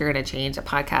phone if you're gonna change a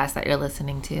podcast that you're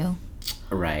listening to.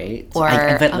 Right. Or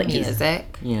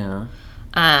music. Yeah.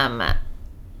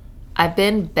 I've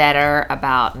been better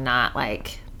about not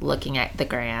like looking at the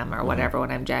gram or whatever when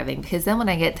I'm driving, because then when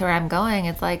I get to where I'm going,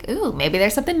 it's like, ooh, maybe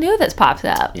there's something new that's popped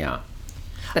up. Yeah.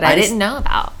 That I didn't know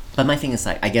about. But my thing is,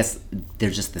 like, I guess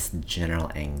there's just this general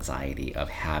anxiety of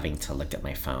having to look at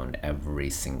my phone every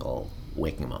single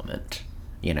waking moment.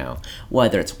 You know,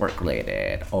 whether it's work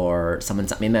related or someone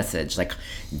sent me a message, like,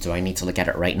 do I need to look at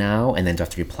it right now? And then do I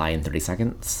have to reply in 30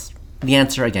 seconds? The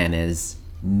answer again is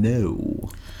no.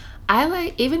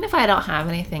 Even if I don't have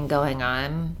anything going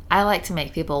on, I like to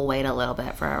make people wait a little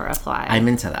bit for a reply. I'm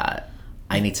into that.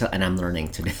 And I'm learning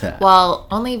to do that. Well,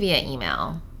 only via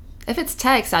email. If it's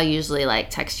text, I'll usually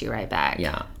like text you right back.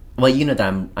 Yeah. Well, you know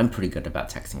that I'm pretty good about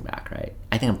texting back, right?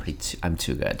 I think I'm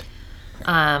too good.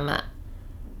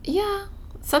 Yeah.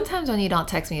 Sometimes when you don't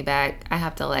text me back, I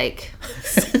have to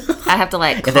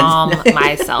calm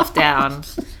myself down.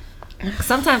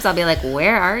 Sometimes I'll be like,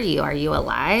 where are you? Are you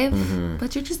alive? Mm-hmm.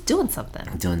 But you're just doing something.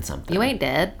 You ain't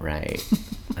dead. Right.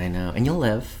 I know. And you'll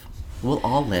live. We'll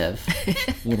all live,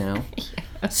 you know?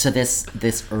 Yeah. So this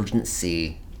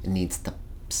urgency needs to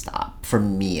stop. For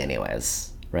me,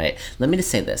 anyways. Right? Let me just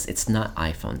say this. It's not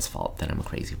iPhone's fault that I'm a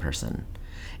crazy person.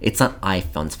 It's not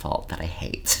iPhone's fault that I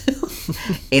hate.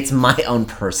 It's my own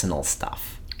personal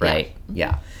stuff. Right?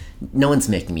 Yeah. No one's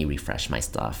making me refresh my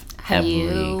stuff. Have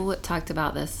you talked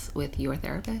about this with your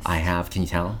therapist? I have. Can you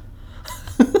tell?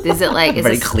 Is it like...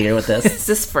 very clear with this? Is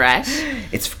this fresh?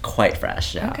 It's quite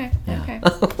fresh, yeah. Okay, yeah. okay.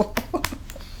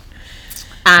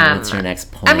 What's your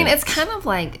next point? I mean, it's kind of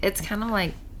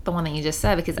like the one that you just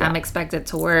said, because I'm expected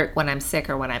to work when I'm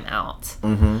sick or when I'm out.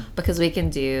 Mm-hmm. Because we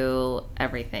can do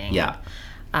everything. Yeah.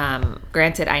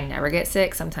 Granted, I never get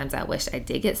sick. Sometimes I wish I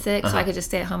did get sick so I could just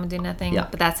stay at home and do nothing. Yeah.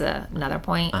 But that's another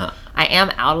point. I am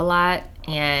out a lot,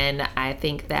 and I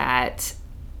think that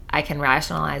I can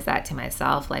rationalize that to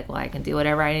myself. Like, well, I can do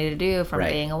whatever I need to do from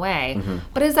being away. Mm-hmm.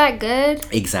 But is that good?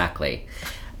 Exactly.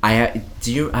 I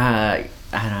don't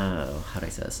know, how do I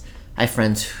say this? I have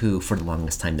friends who, for the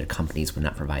longest time, their companies would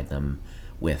not provide them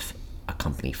with a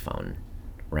company phone,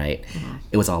 right? Mm-hmm.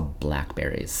 It was all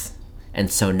BlackBerries. And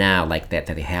so now, like, that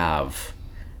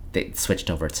they switched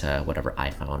over to whatever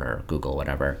iPhone or Google,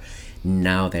 whatever.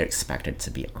 Now they're expected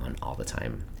to be on all the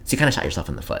time. So you kind of shot yourself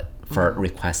in the foot for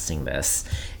requesting this,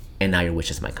 and now your wish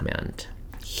is my command.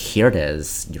 Here it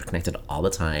is. You're connected all the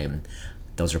time.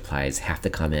 Those replies have to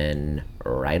come in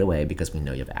right away because we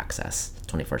know you have access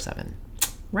 24/7.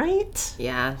 Right?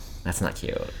 Yeah. That's not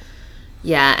cute.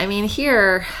 Yeah, I mean,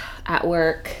 here at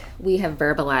work, we have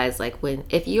verbalized, like,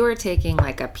 if you were taking,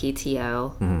 like, a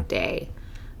PTO day,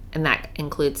 and that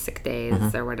includes sick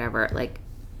days or whatever, like,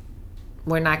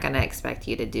 we're not going to expect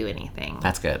you to do anything.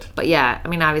 That's good. But, yeah, I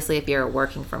mean, obviously, if you're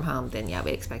working from home, then, yeah,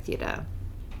 we expect you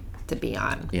to be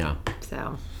on. Yeah.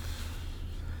 So,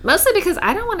 mostly because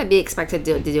I don't want to be expected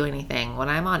to do anything when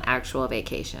I'm on actual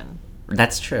vacation.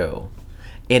 That's true.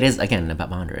 It is, again, about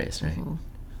boundaries, right? Mm-hmm.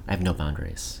 I have no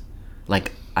boundaries.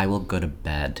 Like, I will go to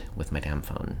bed with my damn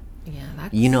phone. Yeah,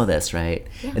 that's... You know this, right?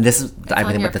 Yeah. And this is... I've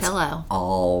been thinking about pillow. This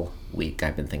all week.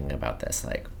 I've been thinking about this.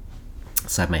 Like,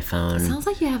 so I have my phone... It sounds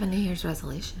like you have a New Year's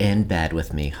resolution. In bed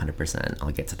with me, 100%.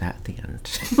 I'll get to that at the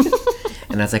end.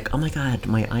 And I was like, oh my God,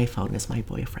 my iPhone is my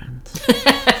boyfriend.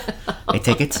 I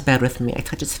take it to bed with me. I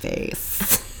touch his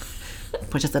face.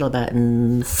 Push his little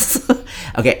buttons.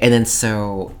 Okay, and then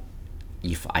so...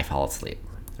 I fall asleep,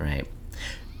 right?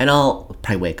 And I'll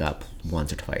probably wake up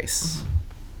once or twice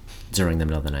during the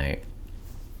middle of the night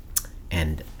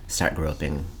and start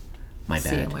groping my bed.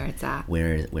 Seeing where it's at.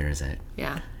 Where is it?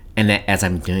 Yeah. And as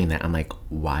I'm doing that, I'm like,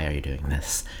 why are you doing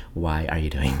this? Why are you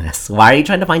doing this? Why are you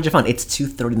trying to find your phone? It's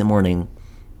 2:30 in the morning.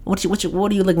 What are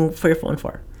you looking for your phone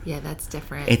for? Yeah, that's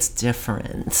different. It's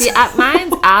different. See,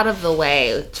 mine's out of the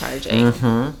way with charging.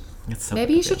 Mm-hmm. It's so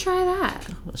Maybe you should try that.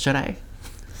 Should I?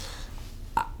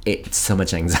 It's so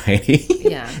much anxiety.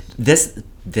 Yeah. This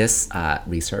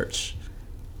research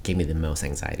gave me the most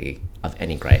anxiety of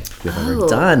any gripe we've ever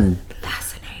done.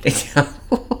 Fascinating.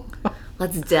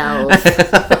 Let's delve.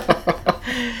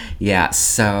 Yeah,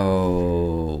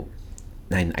 so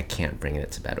I can't bring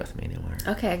it to bed with me anymore.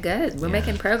 Okay, good. We're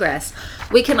making progress.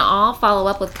 We can all follow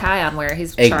up with Kai on where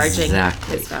he's charging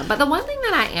his phone. But the one thing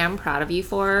that I am proud of you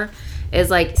for is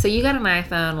like, so you got an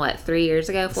iPhone, what, 3 years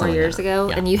ago, 4 years ago?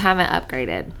 Yeah. And you haven't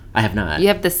upgraded. I have not. You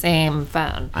have the same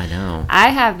phone. I know. I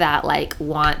have that, like,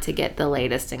 want to get the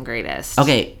latest and greatest.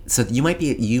 Okay, so you might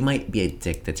be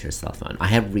addicted to your cell phone. I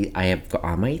have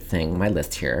on my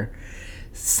list here,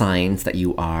 signs that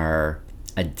you are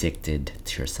addicted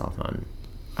to your cell phone.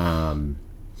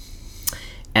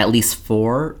 At least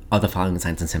 4 of the following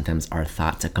signs and symptoms are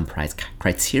thought to comprise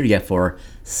criteria for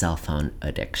cell phone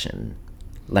addiction.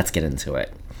 Let's get into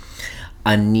it.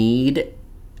 A need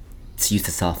to use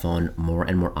the cell phone more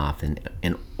and more often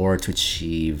in order to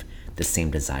achieve the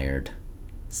same desired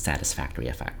satisfactory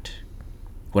effect.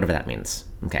 Whatever that means.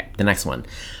 Okay, the next one.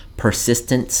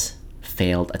 Persistent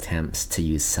failed attempts to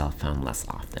use cell phone less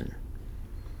often.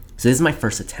 So this is my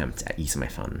first attempt at using my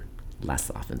phone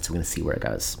less often, so we're going to see where it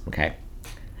goes, okay?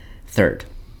 Third,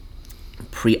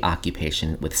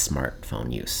 preoccupation with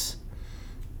smartphone use,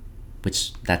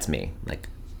 which that's me. Like,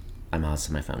 I'm always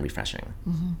on my phone refreshing.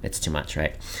 It's too much,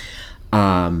 right?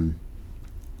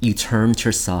 You turn to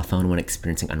your cell phone when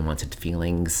experiencing unwanted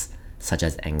feelings, such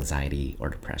as anxiety or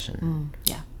depression.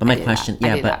 Yeah. But my question,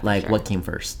 but like, what came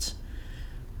first?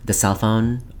 The cell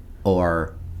phone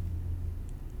or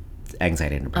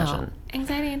anxiety and depression?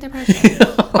 Anxiety and depression.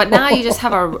 But now you just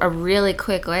have a really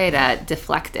quick way to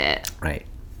deflect it. Right.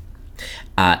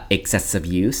 Excessive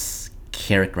use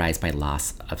characterized by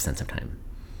loss of sense of time.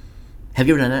 Have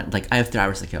you ever done that? Like, I have 3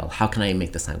 hours to kill. How can I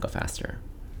make this time go faster?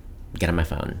 Get on my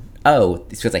phone. Oh,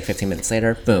 it feels like 15 minutes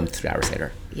later. Boom, 3 hours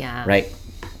later. Yeah. Right?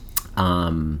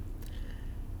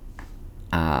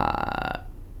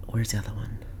 Where's the other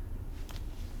one?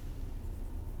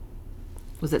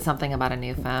 Was it something about a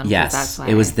new phone? Yes, that's why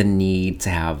it was the need to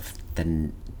have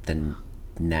the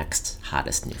next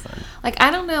hottest new phone. Like,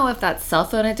 I don't know if that's cell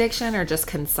phone addiction or just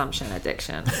consumption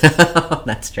addiction.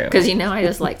 That's true. Because, I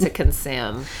just like to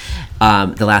consume.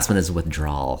 The last one is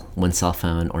withdrawal. When cell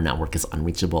phone or network is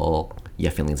unreachable, you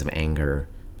have feelings of anger,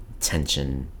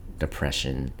 tension,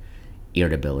 depression,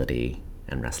 irritability,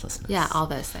 and restlessness. Yeah, all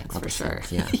those things, for sure.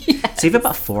 Yeah. Yes. So you have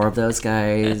about 4 of those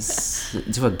guys.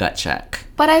 Do a gut check.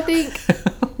 But I think...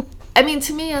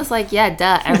 to me, it's like, yeah,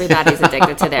 duh, everybody's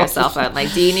addicted to their cell phone.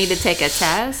 Like, do you need to take a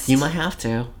test? You might have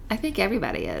to. I think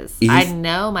everybody is. I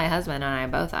know my husband and I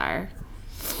both are.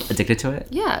 Addicted to it?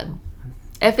 Yeah.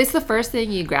 If it's the first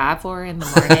thing you grab for in the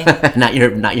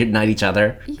morning. not each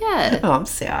other? Yeah. Oh, I'm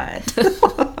sad.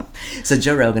 So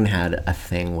Joe Rogan had a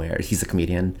thing where, he's a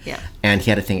comedian. Yeah. And he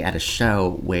had a thing at a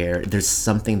show where there's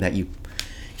something that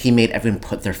he made everyone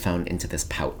put their phone into this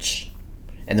pouch.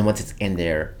 And then once it's in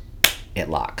there, it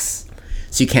locks.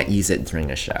 So you can't use it during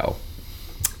a show.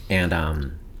 And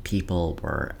people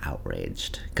were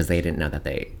outraged because they didn't know that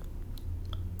they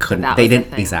couldn't. They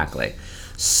didn't exactly.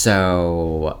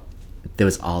 So there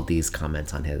was all these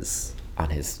comments on his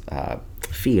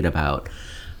feed about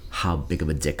how big of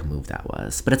a dick move that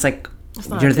was. But it's like,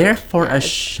 you're there for a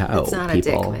show. It's not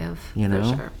people, a dick move. You know,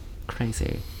 for sure.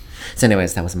 Crazy. So,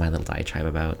 anyways, that was my little diatribe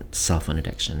about cell phone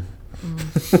addiction.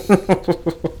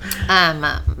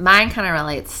 Mine kind of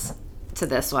relates to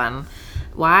this one.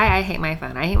 Why I hate my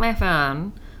phone. I hate my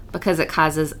phone because it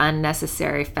causes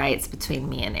unnecessary fights between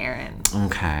me and Aaron.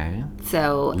 Okay.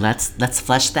 So let's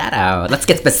flesh that out. Let's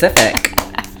get specific.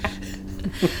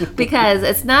 Because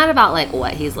it's not about like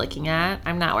what he's looking at.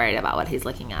 I'm not worried about what he's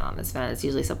looking at on his phone. It's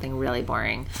usually something really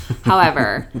boring.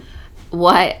 However,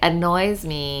 what annoys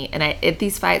me, and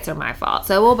these fights are my fault.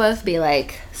 So we'll both be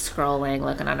like scrolling,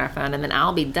 looking on our phone, and then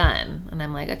I'll be done. And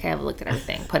I'm like, okay, I've looked at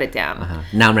everything. Put it down.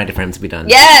 Now I'm ready for him to be done.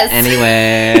 Yes.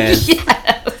 Anyways. Yes.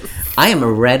 I am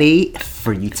ready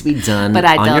for you to be done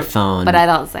on your phone. But I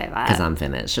don't say that. Because I'm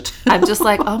finished. I'm just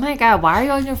like, oh my God, why are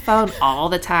you on your phone all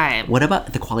the time? What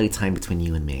about the quality time between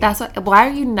you and me? Why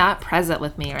are you not present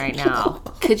with me right now?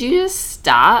 Could you just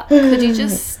stop? Could you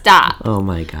just stop? Oh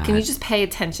my God. Can you just pay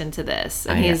attention to this?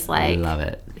 And he's like, I love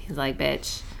it. He's like,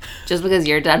 bitch, just because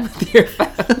you're done with your phone.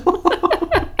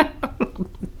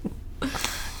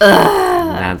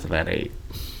 That's funny.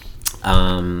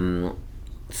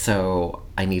 So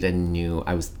I need a new.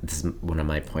 This is one of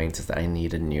my points, is that I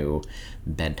need a new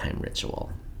bedtime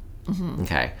ritual. Mm-hmm.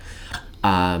 Okay,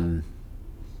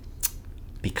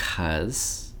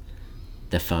 because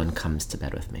the phone comes to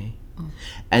bed with me,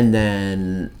 and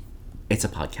then it's a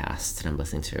podcast that I'm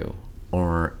listening to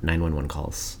or 911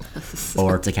 calls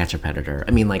or to catch a predator.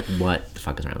 I mean, like, what the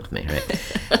fuck is wrong with me,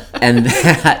 right? And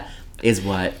that is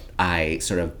what I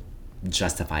sort of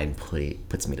justify and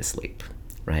puts me to sleep,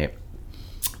 right?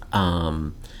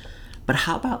 But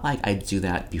how about, like, I do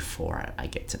that before I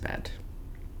get to bed,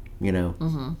 you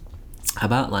know? How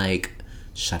about, like,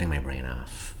 shutting my brain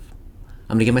off?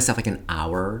 I'm gonna give myself, like, an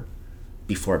hour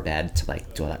before bed to,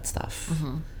 like, do all that stuff.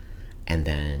 And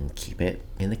then keep it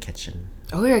in the kitchen.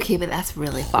 Oh, you're keeping that's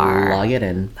really far. Plug it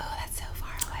in. Oh, that's so far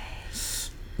away.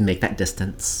 Make that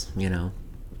distance, you know?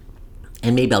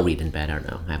 And maybe I'll read in bed. I don't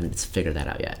know. I haven't figured that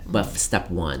out yet. But step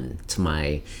one to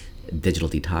my digital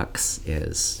detox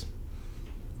is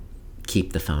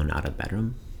keep the phone out of the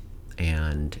bedroom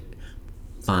and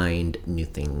find new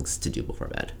things to do before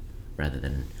bed rather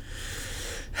than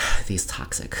these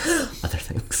toxic other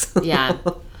things. Yeah.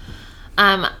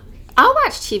 I'll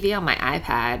watch TV on my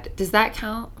iPad. Does that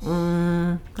count?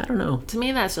 I don't know. To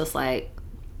me, that's just like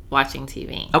watching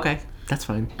TV. Okay, that's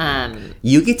fine.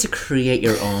 You get to create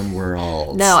your own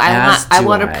world. No, I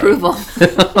want approval.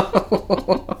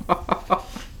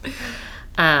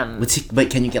 But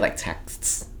can you get like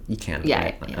texts? You can. Yeah,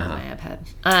 right? on my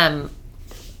iPad.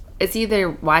 It's either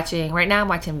watching. Right now, I'm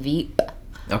watching Veep.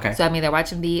 Okay. So I'm either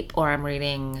watching Veep or I'm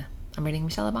reading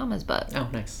Michelle Obama's book. Oh,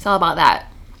 nice. It's all about that.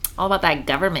 All about that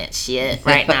government shit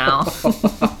right now.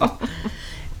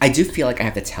 I do feel like I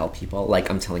have to tell people, like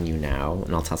I'm telling you now,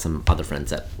 and I'll tell some other friends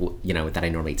that, you know, that I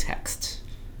normally text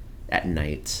at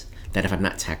night, that if I'm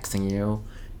not texting you,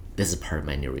 this is part of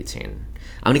my new routine.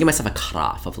 I'm going to give myself a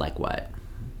cutoff of like, what,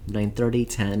 9:30,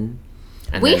 10?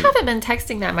 And We then, haven't been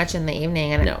texting that much in the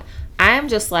evening. And No. I'm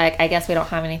just like, I guess we don't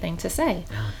have anything to say.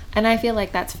 And I feel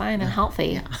like that's fine and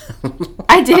healthy.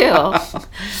 I do.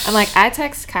 I'm like, I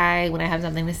text Kai when I have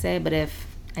something to say, but if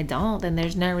I don't, then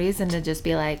there's no reason to just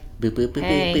be like, boop, boop, boop,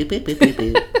 hey. boop, boop, boop,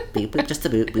 boop, boop, boop, boop, just a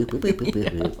boop, boop, boop, boop, boop,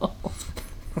 boop,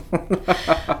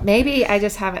 boop. Maybe I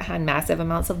just haven't had massive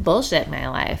amounts of bullshit in my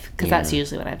life, because that's Yeah.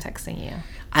 usually when I'm texting you.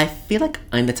 I feel like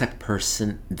I'm the type of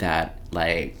person that,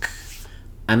 like,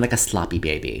 I'm like a sloppy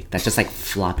baby that's just like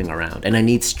flopping around, and I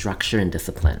need structure and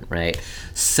discipline, right?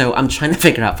 So I'm trying to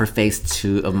figure out for phase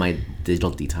 2 of my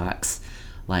digital detox,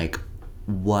 like,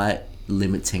 what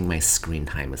limiting my screen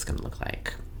time is going to look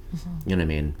like. You know what I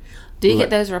mean? Do you get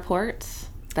those reports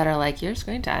that are like, your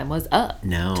screen time was up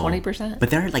No. 20%? But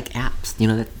there are like apps, you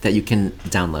know, that you can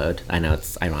download. I know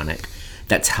it's ironic.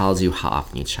 That tells you how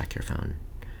often you check your phone.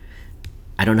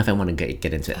 I don't know if I want to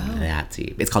get into it that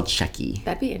deep. It's called Checky.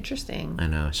 That'd be interesting. I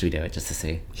know. Should we do it just to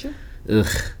see? Sure. Ugh.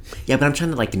 Yeah, but I'm trying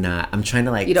to like not. I'm trying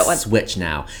to like You don't want- switch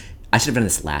now. I should have done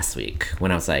this last week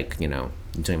when I was like, you know,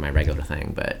 doing my regular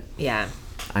thing, but Yeah.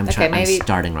 I'm Okay, trying. I'm maybe-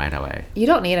 starting right away. You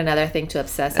don't need another thing to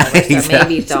obsess over, so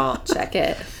Exactly. maybe don't check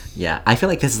it. Yeah, I feel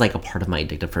like this is like a part of my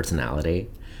addictive personality,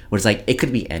 where it's like it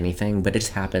could be anything, but it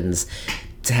just happens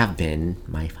to have been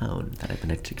my phone that I've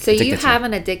been addicted So you to. have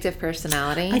an addictive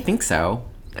personality? I think so.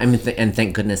 I mean, and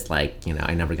thank goodness, like, you know,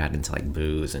 I never got into like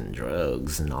booze and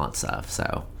drugs and all that stuff.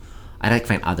 So I like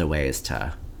find other ways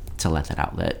to let that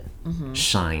outlet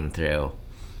shine through,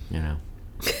 you know.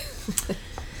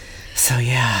 So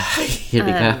yeah, here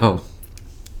we go.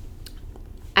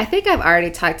 I think I've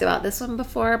already talked about this one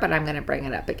before, but I'm going to bring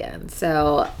it up again.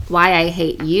 So why I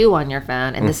hate you on your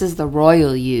phone, and this is the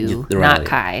royal you, The not reality.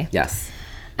 Kai, Yes.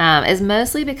 is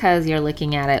mostly because you're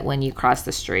looking at it when you cross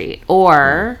the street,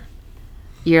 or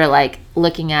you're like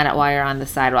looking at it while you're on the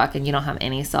sidewalk and you don't have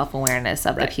any self-awareness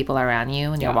of the people around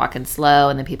you, and you're Yeah. walking slow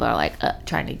and then people are like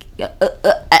trying to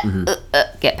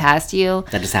get past you.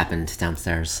 That just happened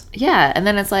downstairs. Yeah, and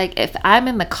then it's like if I'm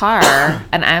in the car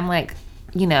and I'm like,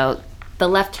 you know, the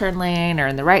left turn lane or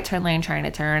in the right turn lane trying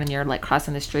to turn, and you're like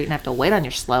crossing the street and have to wait on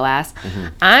your slow ass,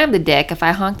 I'm the dick if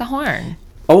I honk the horn.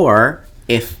 Or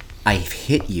if I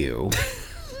hit you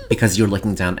because you're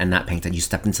looking down and not paying attention, you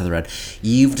stepped into the road,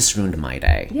 you've just ruined my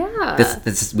day. Yeah.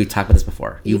 This is, we've talked about this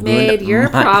before. You've made your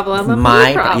problem a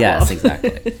my problem. Yes,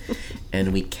 exactly.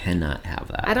 And we cannot have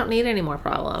that. I don't need any more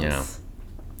problems. You know.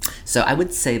 So I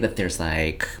would say that there's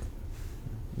like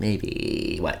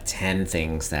maybe 10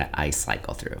 things that I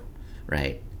cycle through,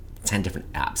 right? 10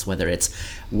 different apps, whether it's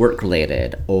work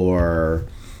related or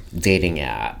dating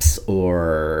apps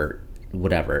or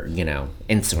whatever, you know,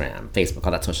 Instagram, Facebook,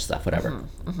 all that social stuff, whatever.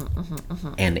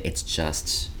 And it's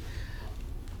just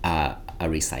a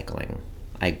recycling.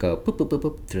 I go boop, boop, boop,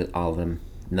 boop through all of them.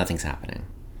 Nothing's happening.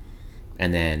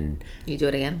 And then You do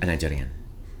it again? and I do it again.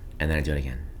 And then I do it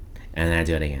again. And then I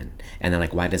do it again. And then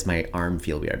like, why does my arm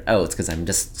feel weird? Oh, it's because I'm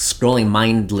just scrolling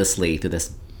mindlessly through this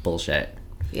bullshit.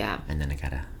 Yeah. And then I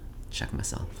gotta check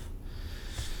myself.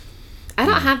 I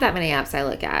don't have that many apps I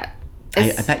look at.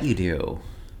 I bet you do.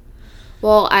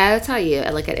 Well, I'll tell you,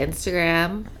 I look at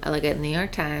Instagram, I look at New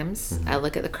York Times, I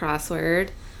look at the crossword,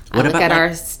 What I look about, at like, our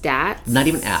stats. Not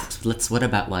even apps. What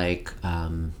about like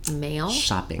Mail.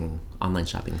 shopping, online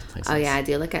shopping places? Oh yeah, I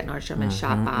do look at Nordstrom and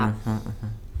Shopbop.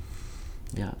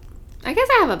 Yeah. I guess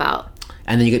I have about.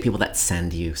 And then you get people that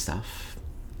send you stuff,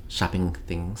 shopping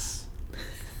things,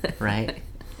 right?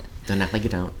 Don't act like you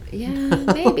don't. Yeah,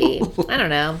 maybe. I don't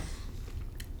know.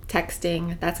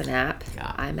 Texting, that's an app.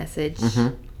 Yeah. iMessage.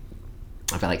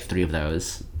 I've got like 3 of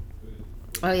those.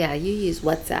 Oh yeah, you use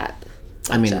WhatsApp.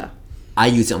 I mean, Gotcha. I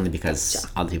use it only because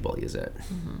other people use it.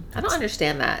 I don't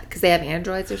understand that because they have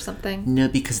Androids or something. No,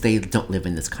 because they don't live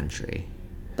in this country.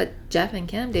 But Jeff and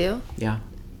Kim do. Yeah.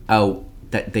 Oh,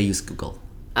 that they use Google.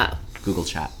 Oh. Google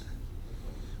Chat.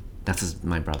 That's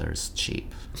my brother's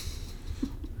cheap.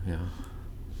 Yeah.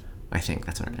 I think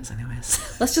that's what it is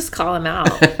anyways. Let's just call him out.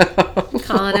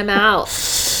 Calling him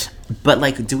out. But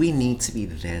like, do we need to be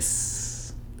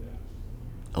this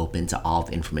open to all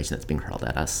the information that's being hurled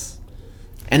at us?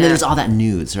 And then there's all that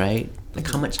news, right? Like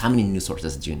how many news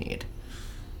sources do you need?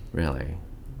 Really?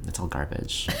 It's all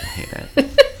garbage. I hate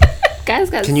it. Guys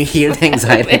got Can you hear the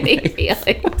anxiety? so many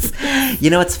feelings. You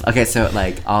know what's okay, so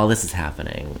like all this is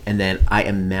happening and then I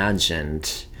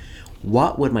imagined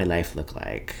what would my life look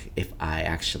like if I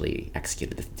actually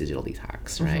executed this digital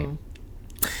detox, right?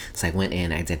 So I went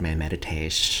in, I did my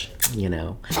meditation,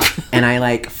 and I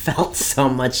like felt so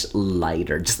much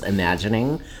lighter just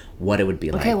imagining what it would be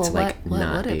like Okay, well, to like what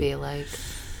not would it be like?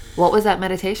 What was that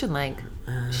meditation like?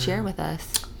 Share with us.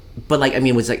 But like, I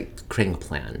mean, it was like creating a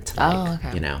plan to like, Oh,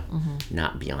 okay.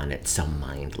 not be on it so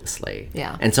mindlessly.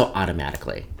 Yeah. And so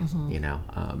automatically,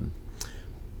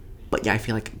 But yeah, I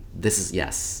feel like this is,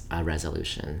 yes, a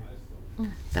resolution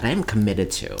that I am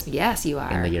committed to Yes, you in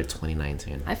are. the year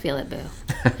 2019. I feel it, boo.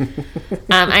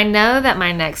 I know that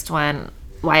my next one,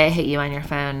 Why I Hate You on Your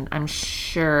Phone, I'm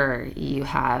sure you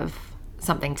have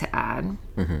something to add.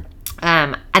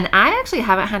 And I actually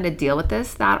haven't had to deal with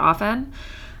this that often.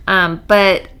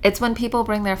 But it's when people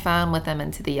bring their phone with them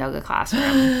into the yoga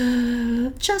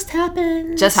classroom. Just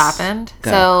happened. Just happened.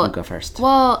 Go, you go first.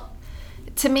 Well,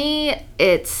 to me,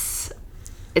 it's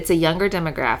a younger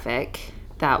demographic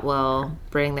that will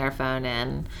bring their phone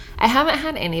in. I haven't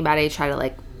had anybody try to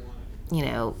like,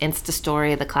 Insta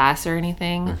story the class or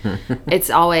anything. It's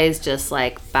always just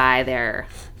like by their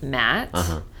mat.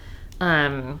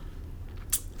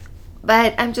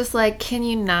 But I'm just like, can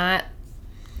you not?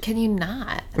 I'm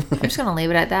just going to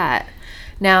leave it at that.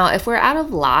 Now, if we're out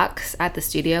of locks at the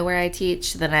studio where I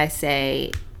teach, then I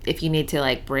say, if you need to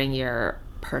like bring your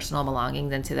personal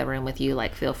belongings into the room with you,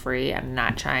 like feel free. I'm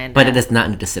not trying to. But it does not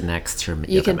need to sit next to your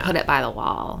You can put it by the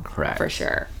wall. Correct. For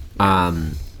sure.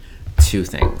 2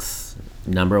 things.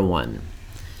 Number 1,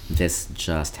 this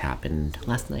just happened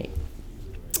last night.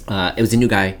 It was a new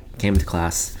guy, came to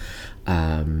class.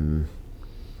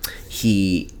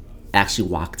 He actually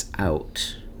walked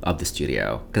out of the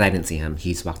studio because I didn't see him.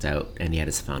 He's walked out and he had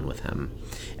his phone with him,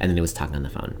 and then he was talking on the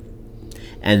phone.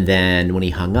 And then when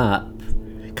he hung up,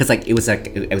 because it was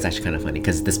actually kind of funny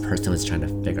because this person was trying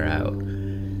to figure out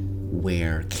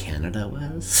where Canada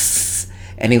was,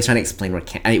 and he was trying to explain where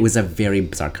it was a very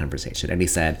bizarre conversation. And he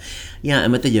said, "Yeah,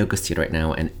 I'm at the yoga studio right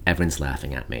now, and everyone's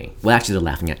laughing at me. Well, actually, they're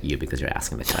laughing at you because you're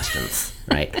asking the questions,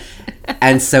 right?"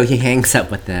 And so he hangs up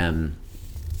with them,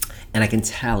 and I can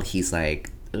tell he's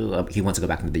like, he wants to go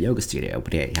back into the yoga studio,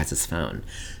 but he has his phone.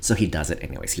 So he does it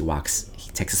anyways.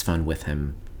 He takes his phone with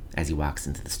him as he walks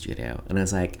into the studio. And I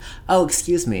was like, "Oh,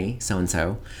 excuse me,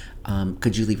 so-and-so.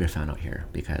 Could you leave your phone out here?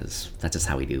 Because that's just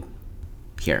how we do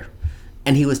here."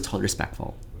 And he was totally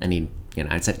respectful. And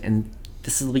I said, "And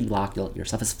this is where you lock, your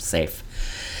stuff is safe."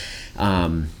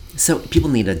 So people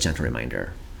need a gentle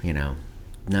reminder,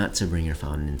 not to bring your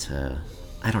phone into,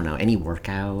 I don't know, any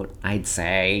workout, I'd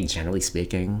say, generally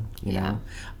speaking, you know?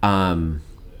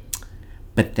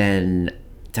 But then,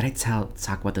 did I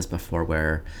talk about this before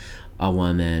where a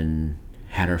woman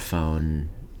had her phone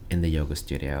in the yoga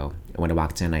studio? And when I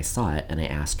walked in, I saw it, and I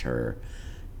asked her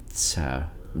to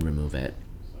remove it.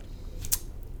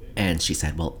 And she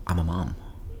said, "Well, I'm a mom."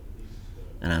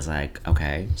 And I was like,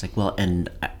 "Okay." She's like, "Well, and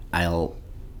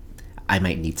I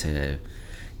might need to,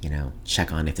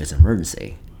 check on if there's an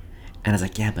emergency." And I was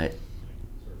like, "Yeah, but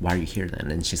why are you here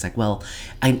then?" And she's like, "Well,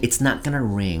 it's not gonna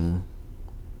ring,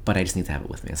 but I just need to have it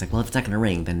with me." I was like, "Well, if it's not gonna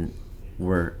ring, then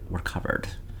we're covered."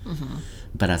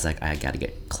 But I was like, I gotta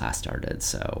get class started,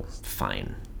 so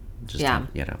fine. Just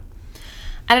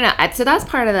I don't know. So that's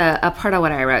part of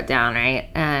what I wrote down, right?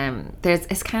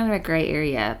 It's kind of a gray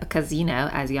area because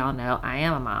as y'all know, I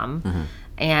am a mom,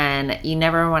 And you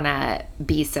never want to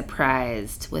be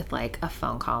surprised with like a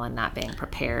phone call and not being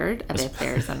prepared if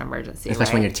there's an emergency.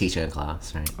 Especially when you're teaching a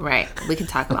class, right? Right. We can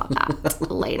talk about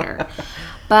that later.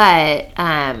 But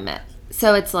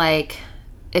so it's like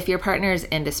if your partner is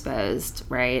indisposed,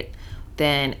 right,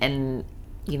 then and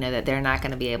you know that they're not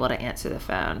going to be able to answer the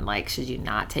phone, like should you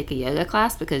not take a yoga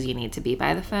class because you need to be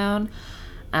by the phone?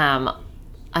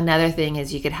 Another thing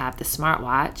is you could have the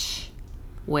smartwatch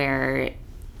where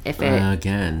if it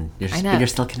again, you're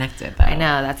still connected. Though. I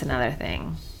know, that's another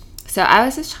thing. So I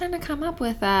was just trying to come up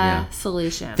with a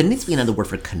solution. There needs to be another word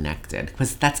for connected,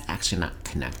 because that's actually not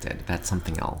connected. That's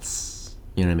something else.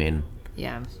 You know what I mean?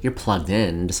 Yeah. You're plugged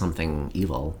in to something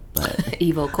evil, but...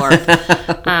 Evil corp.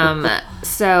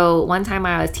 So one time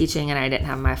I was teaching and I didn't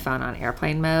have my phone on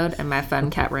airplane mode and my phone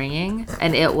kept ringing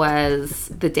and it was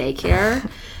the daycare.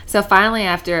 So finally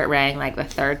after it rang like the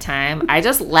third time, I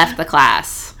just left the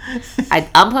class. I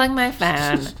unplugged my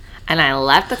phone and I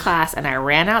left the class and I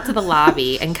ran out to the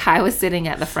lobby and Kai was sitting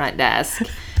at the front desk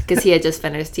because he had just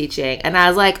finished teaching. And I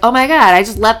was like, oh my God, I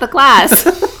just left the class.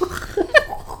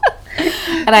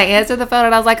 And I answered the phone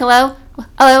and I was like, hello?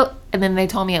 Hello? And then they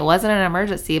told me it wasn't an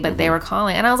emergency, but they were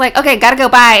calling. And I was like, okay, gotta go,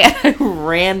 bye. And I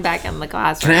ran back in the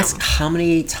classroom. Can I ask, how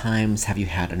many times have you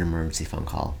had an emergency phone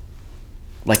call?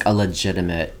 Like a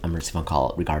legitimate emergency phone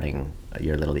call regarding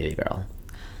your little baby girl?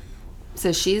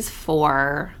 So she's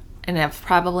 4, and I've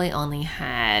probably only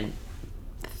had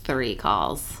 3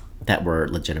 calls. That were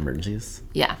legit emergencies?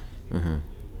 Yeah. Mm-hmm.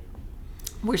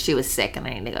 Where she was sick and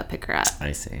I need to go pick her up.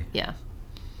 I see. Yeah.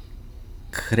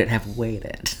 Could it have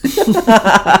waited?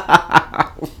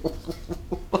 I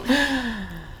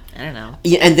don't know.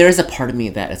 Yeah, and there's a part of me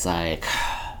that is like,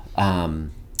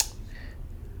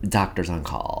 doctors on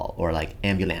call or like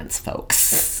ambulance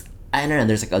folks. I don't know.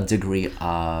 There's like a degree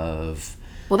of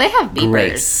they have beepers.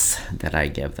 Grace that I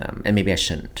give them, and maybe I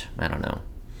shouldn't. I don't know.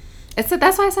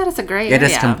 That's why I said it's a gray area. It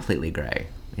is completely gray.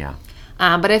 Yeah.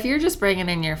 But if you're just bringing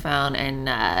in your phone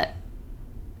and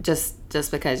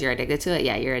just because you're addicted to it,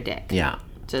 yeah, you're a dick. Yeah.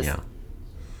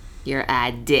 You're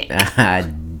a dick. Yeah.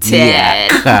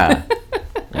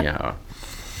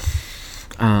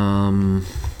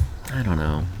 I don't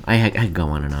know. I go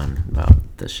on and on about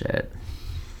this shit.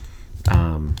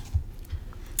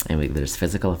 Anyway, there's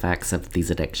physical effects of these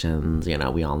addictions. You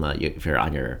know, we all know if you're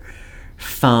on your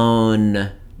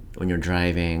phone when you're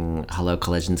driving,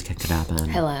 collisions could happen.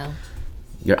 Hello.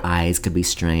 Your eyes could be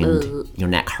strained. Ooh. Your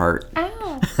neck hurt.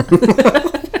 Ow.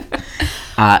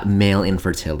 Male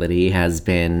infertility has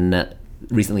been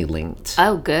recently linked.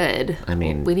 Oh, good. I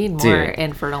mean, we need more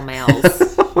infertile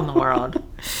males in the world.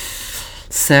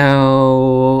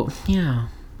 So, yeah.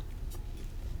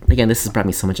 Again, this has brought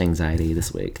me so much anxiety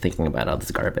this week thinking about all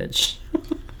this garbage.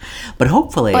 But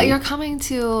hopefully... But you're coming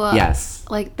to... yes.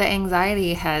 Like, the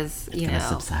anxiety has, it's gonna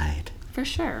subside. For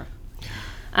sure.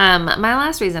 My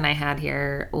last reason I had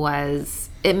here was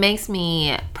it makes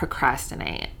me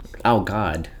procrastinate. Oh,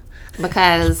 God.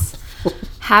 Because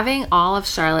having all of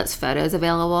Charlotte's photos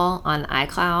available on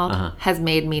iCloud has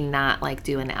made me not, like,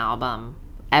 do an album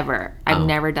ever. I've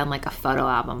never done, like, a photo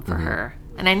album for her.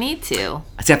 And I need to.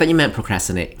 See, I thought you meant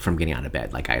procrastinate from getting out of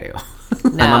bed like I do.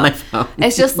 No. I'm on my phone.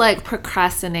 It's just, like,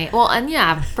 procrastinate. Well, and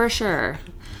yeah, for sure.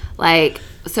 Like,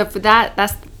 so for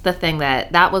that's the thing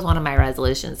that was one of my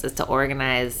resolutions is to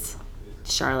organize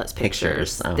Charlotte's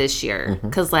pictures this year.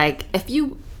 Because, like,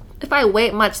 if I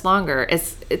wait much longer,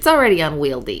 it's already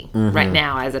unwieldy right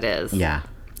now as it is. Yeah.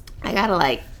 I gotta,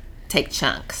 like, take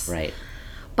chunks. Right.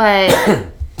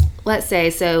 But let's say,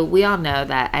 so we all know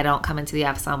that I don't come into the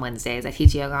office on Wednesdays. I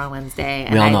teach yoga on Wednesday.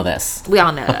 And we all know this. We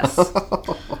all know this.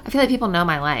 I feel like people know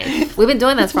my life. We've been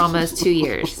doing this for almost 2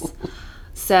 years.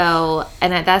 So,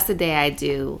 and that's the day I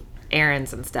do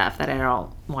errands and stuff that I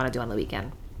don't want to do on the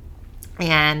weekend.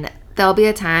 And there'll be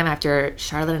a time after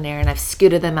Charlotte and Aaron, I've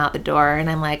scooted them out the door and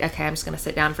I'm like, okay, I'm just going to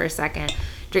sit down for a second,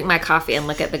 drink my coffee and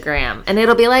look at the gram. And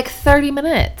it'll be like 30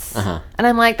 minutes. And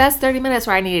I'm like, that's 30 minutes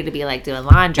where I needed to be like doing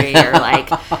laundry or like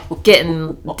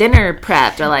getting dinner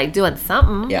prepped or like doing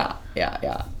something. Yeah.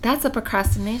 That's a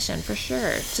procrastination for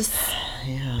sure. Just,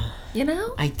 you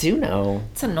know? I do know.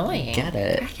 It's annoying. I get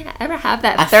it. I can't ever have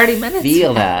that 30 minutes. I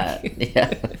feel that.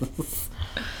 Yes.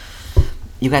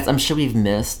 You guys, I'm sure we've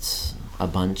missed a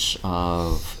bunch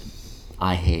of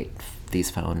I hate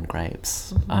these phone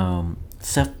gripes.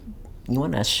 So you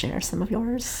want to share some of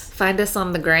yours? Find us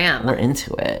on the gram. We're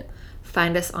into it.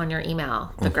 Find us on your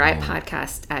email,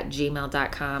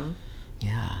 thegripepodcast@gmail.com.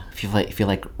 Yeah. If you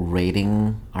like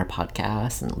rating our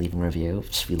podcast and leaving a review,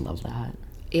 we love that.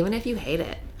 Even if you hate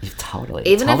it. Totally.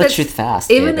 Even Tell if the truth fast.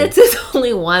 Even if it's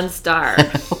only 1 star.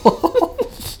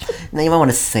 Now you might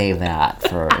want to save that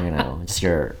for, just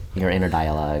your inner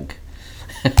dialogue.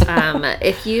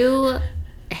 If you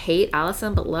hate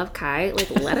Allison but love Kai, like,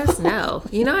 let us know.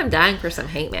 I'm dying for some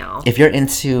hate mail. If you're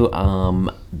into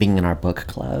being in our book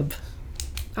club.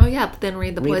 Oh, yeah, but then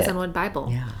read the Read Poisonwood Bible.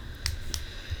 Yeah.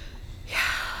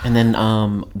 And then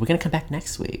we're going to come back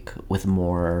next week with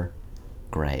more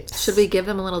gripes. Should we give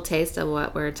them a little taste of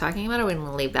what we're talking about, or are we going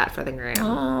to leave that for the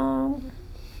gram?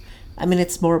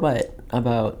 It's more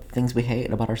about things we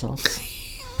hate about ourselves.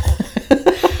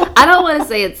 I don't want to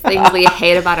say it's things we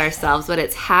hate about ourselves, but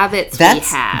it's habits we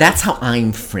have. That's how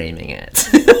I'm framing it.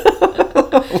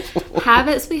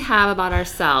 Habits we have about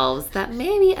ourselves that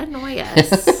maybe annoy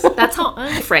us. That's how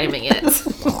I'm framing it.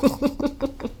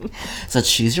 So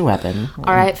choose your weapon.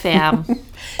 All right, fam.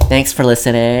 Thanks for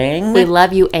listening. We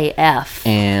love you AF.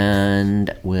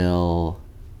 And we'll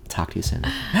talk to you soon.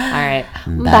 All right.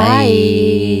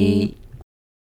 Bye.